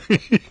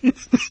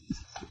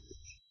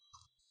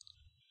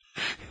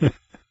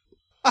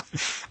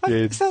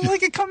 It sounds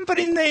like a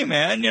company name,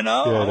 man,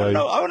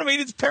 I want to meet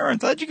his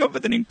parents. How'd you go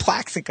with the name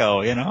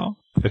Plaxico, It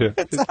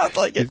sounds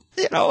like it,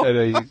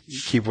 And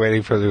you keep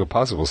waiting for the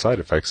possible side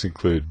effects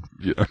include,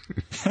 Yeah.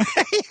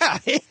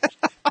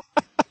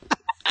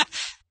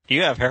 Do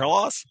you have hair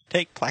loss?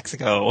 Take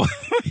Plaxico.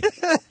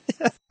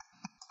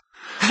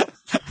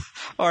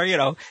 Or,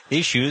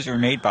 these shoes are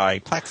made by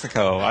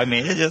Plaxico. I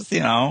mean, it just,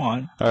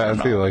 I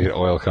feel like an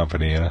oil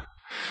company, Yeah.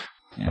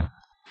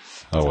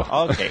 Oh,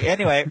 well. Okay,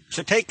 anyway,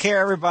 so take care,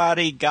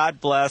 everybody. God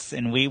bless,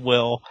 and we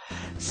will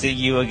see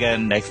you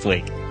again next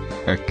week.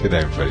 Good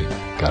night, everybody.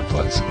 God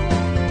bless.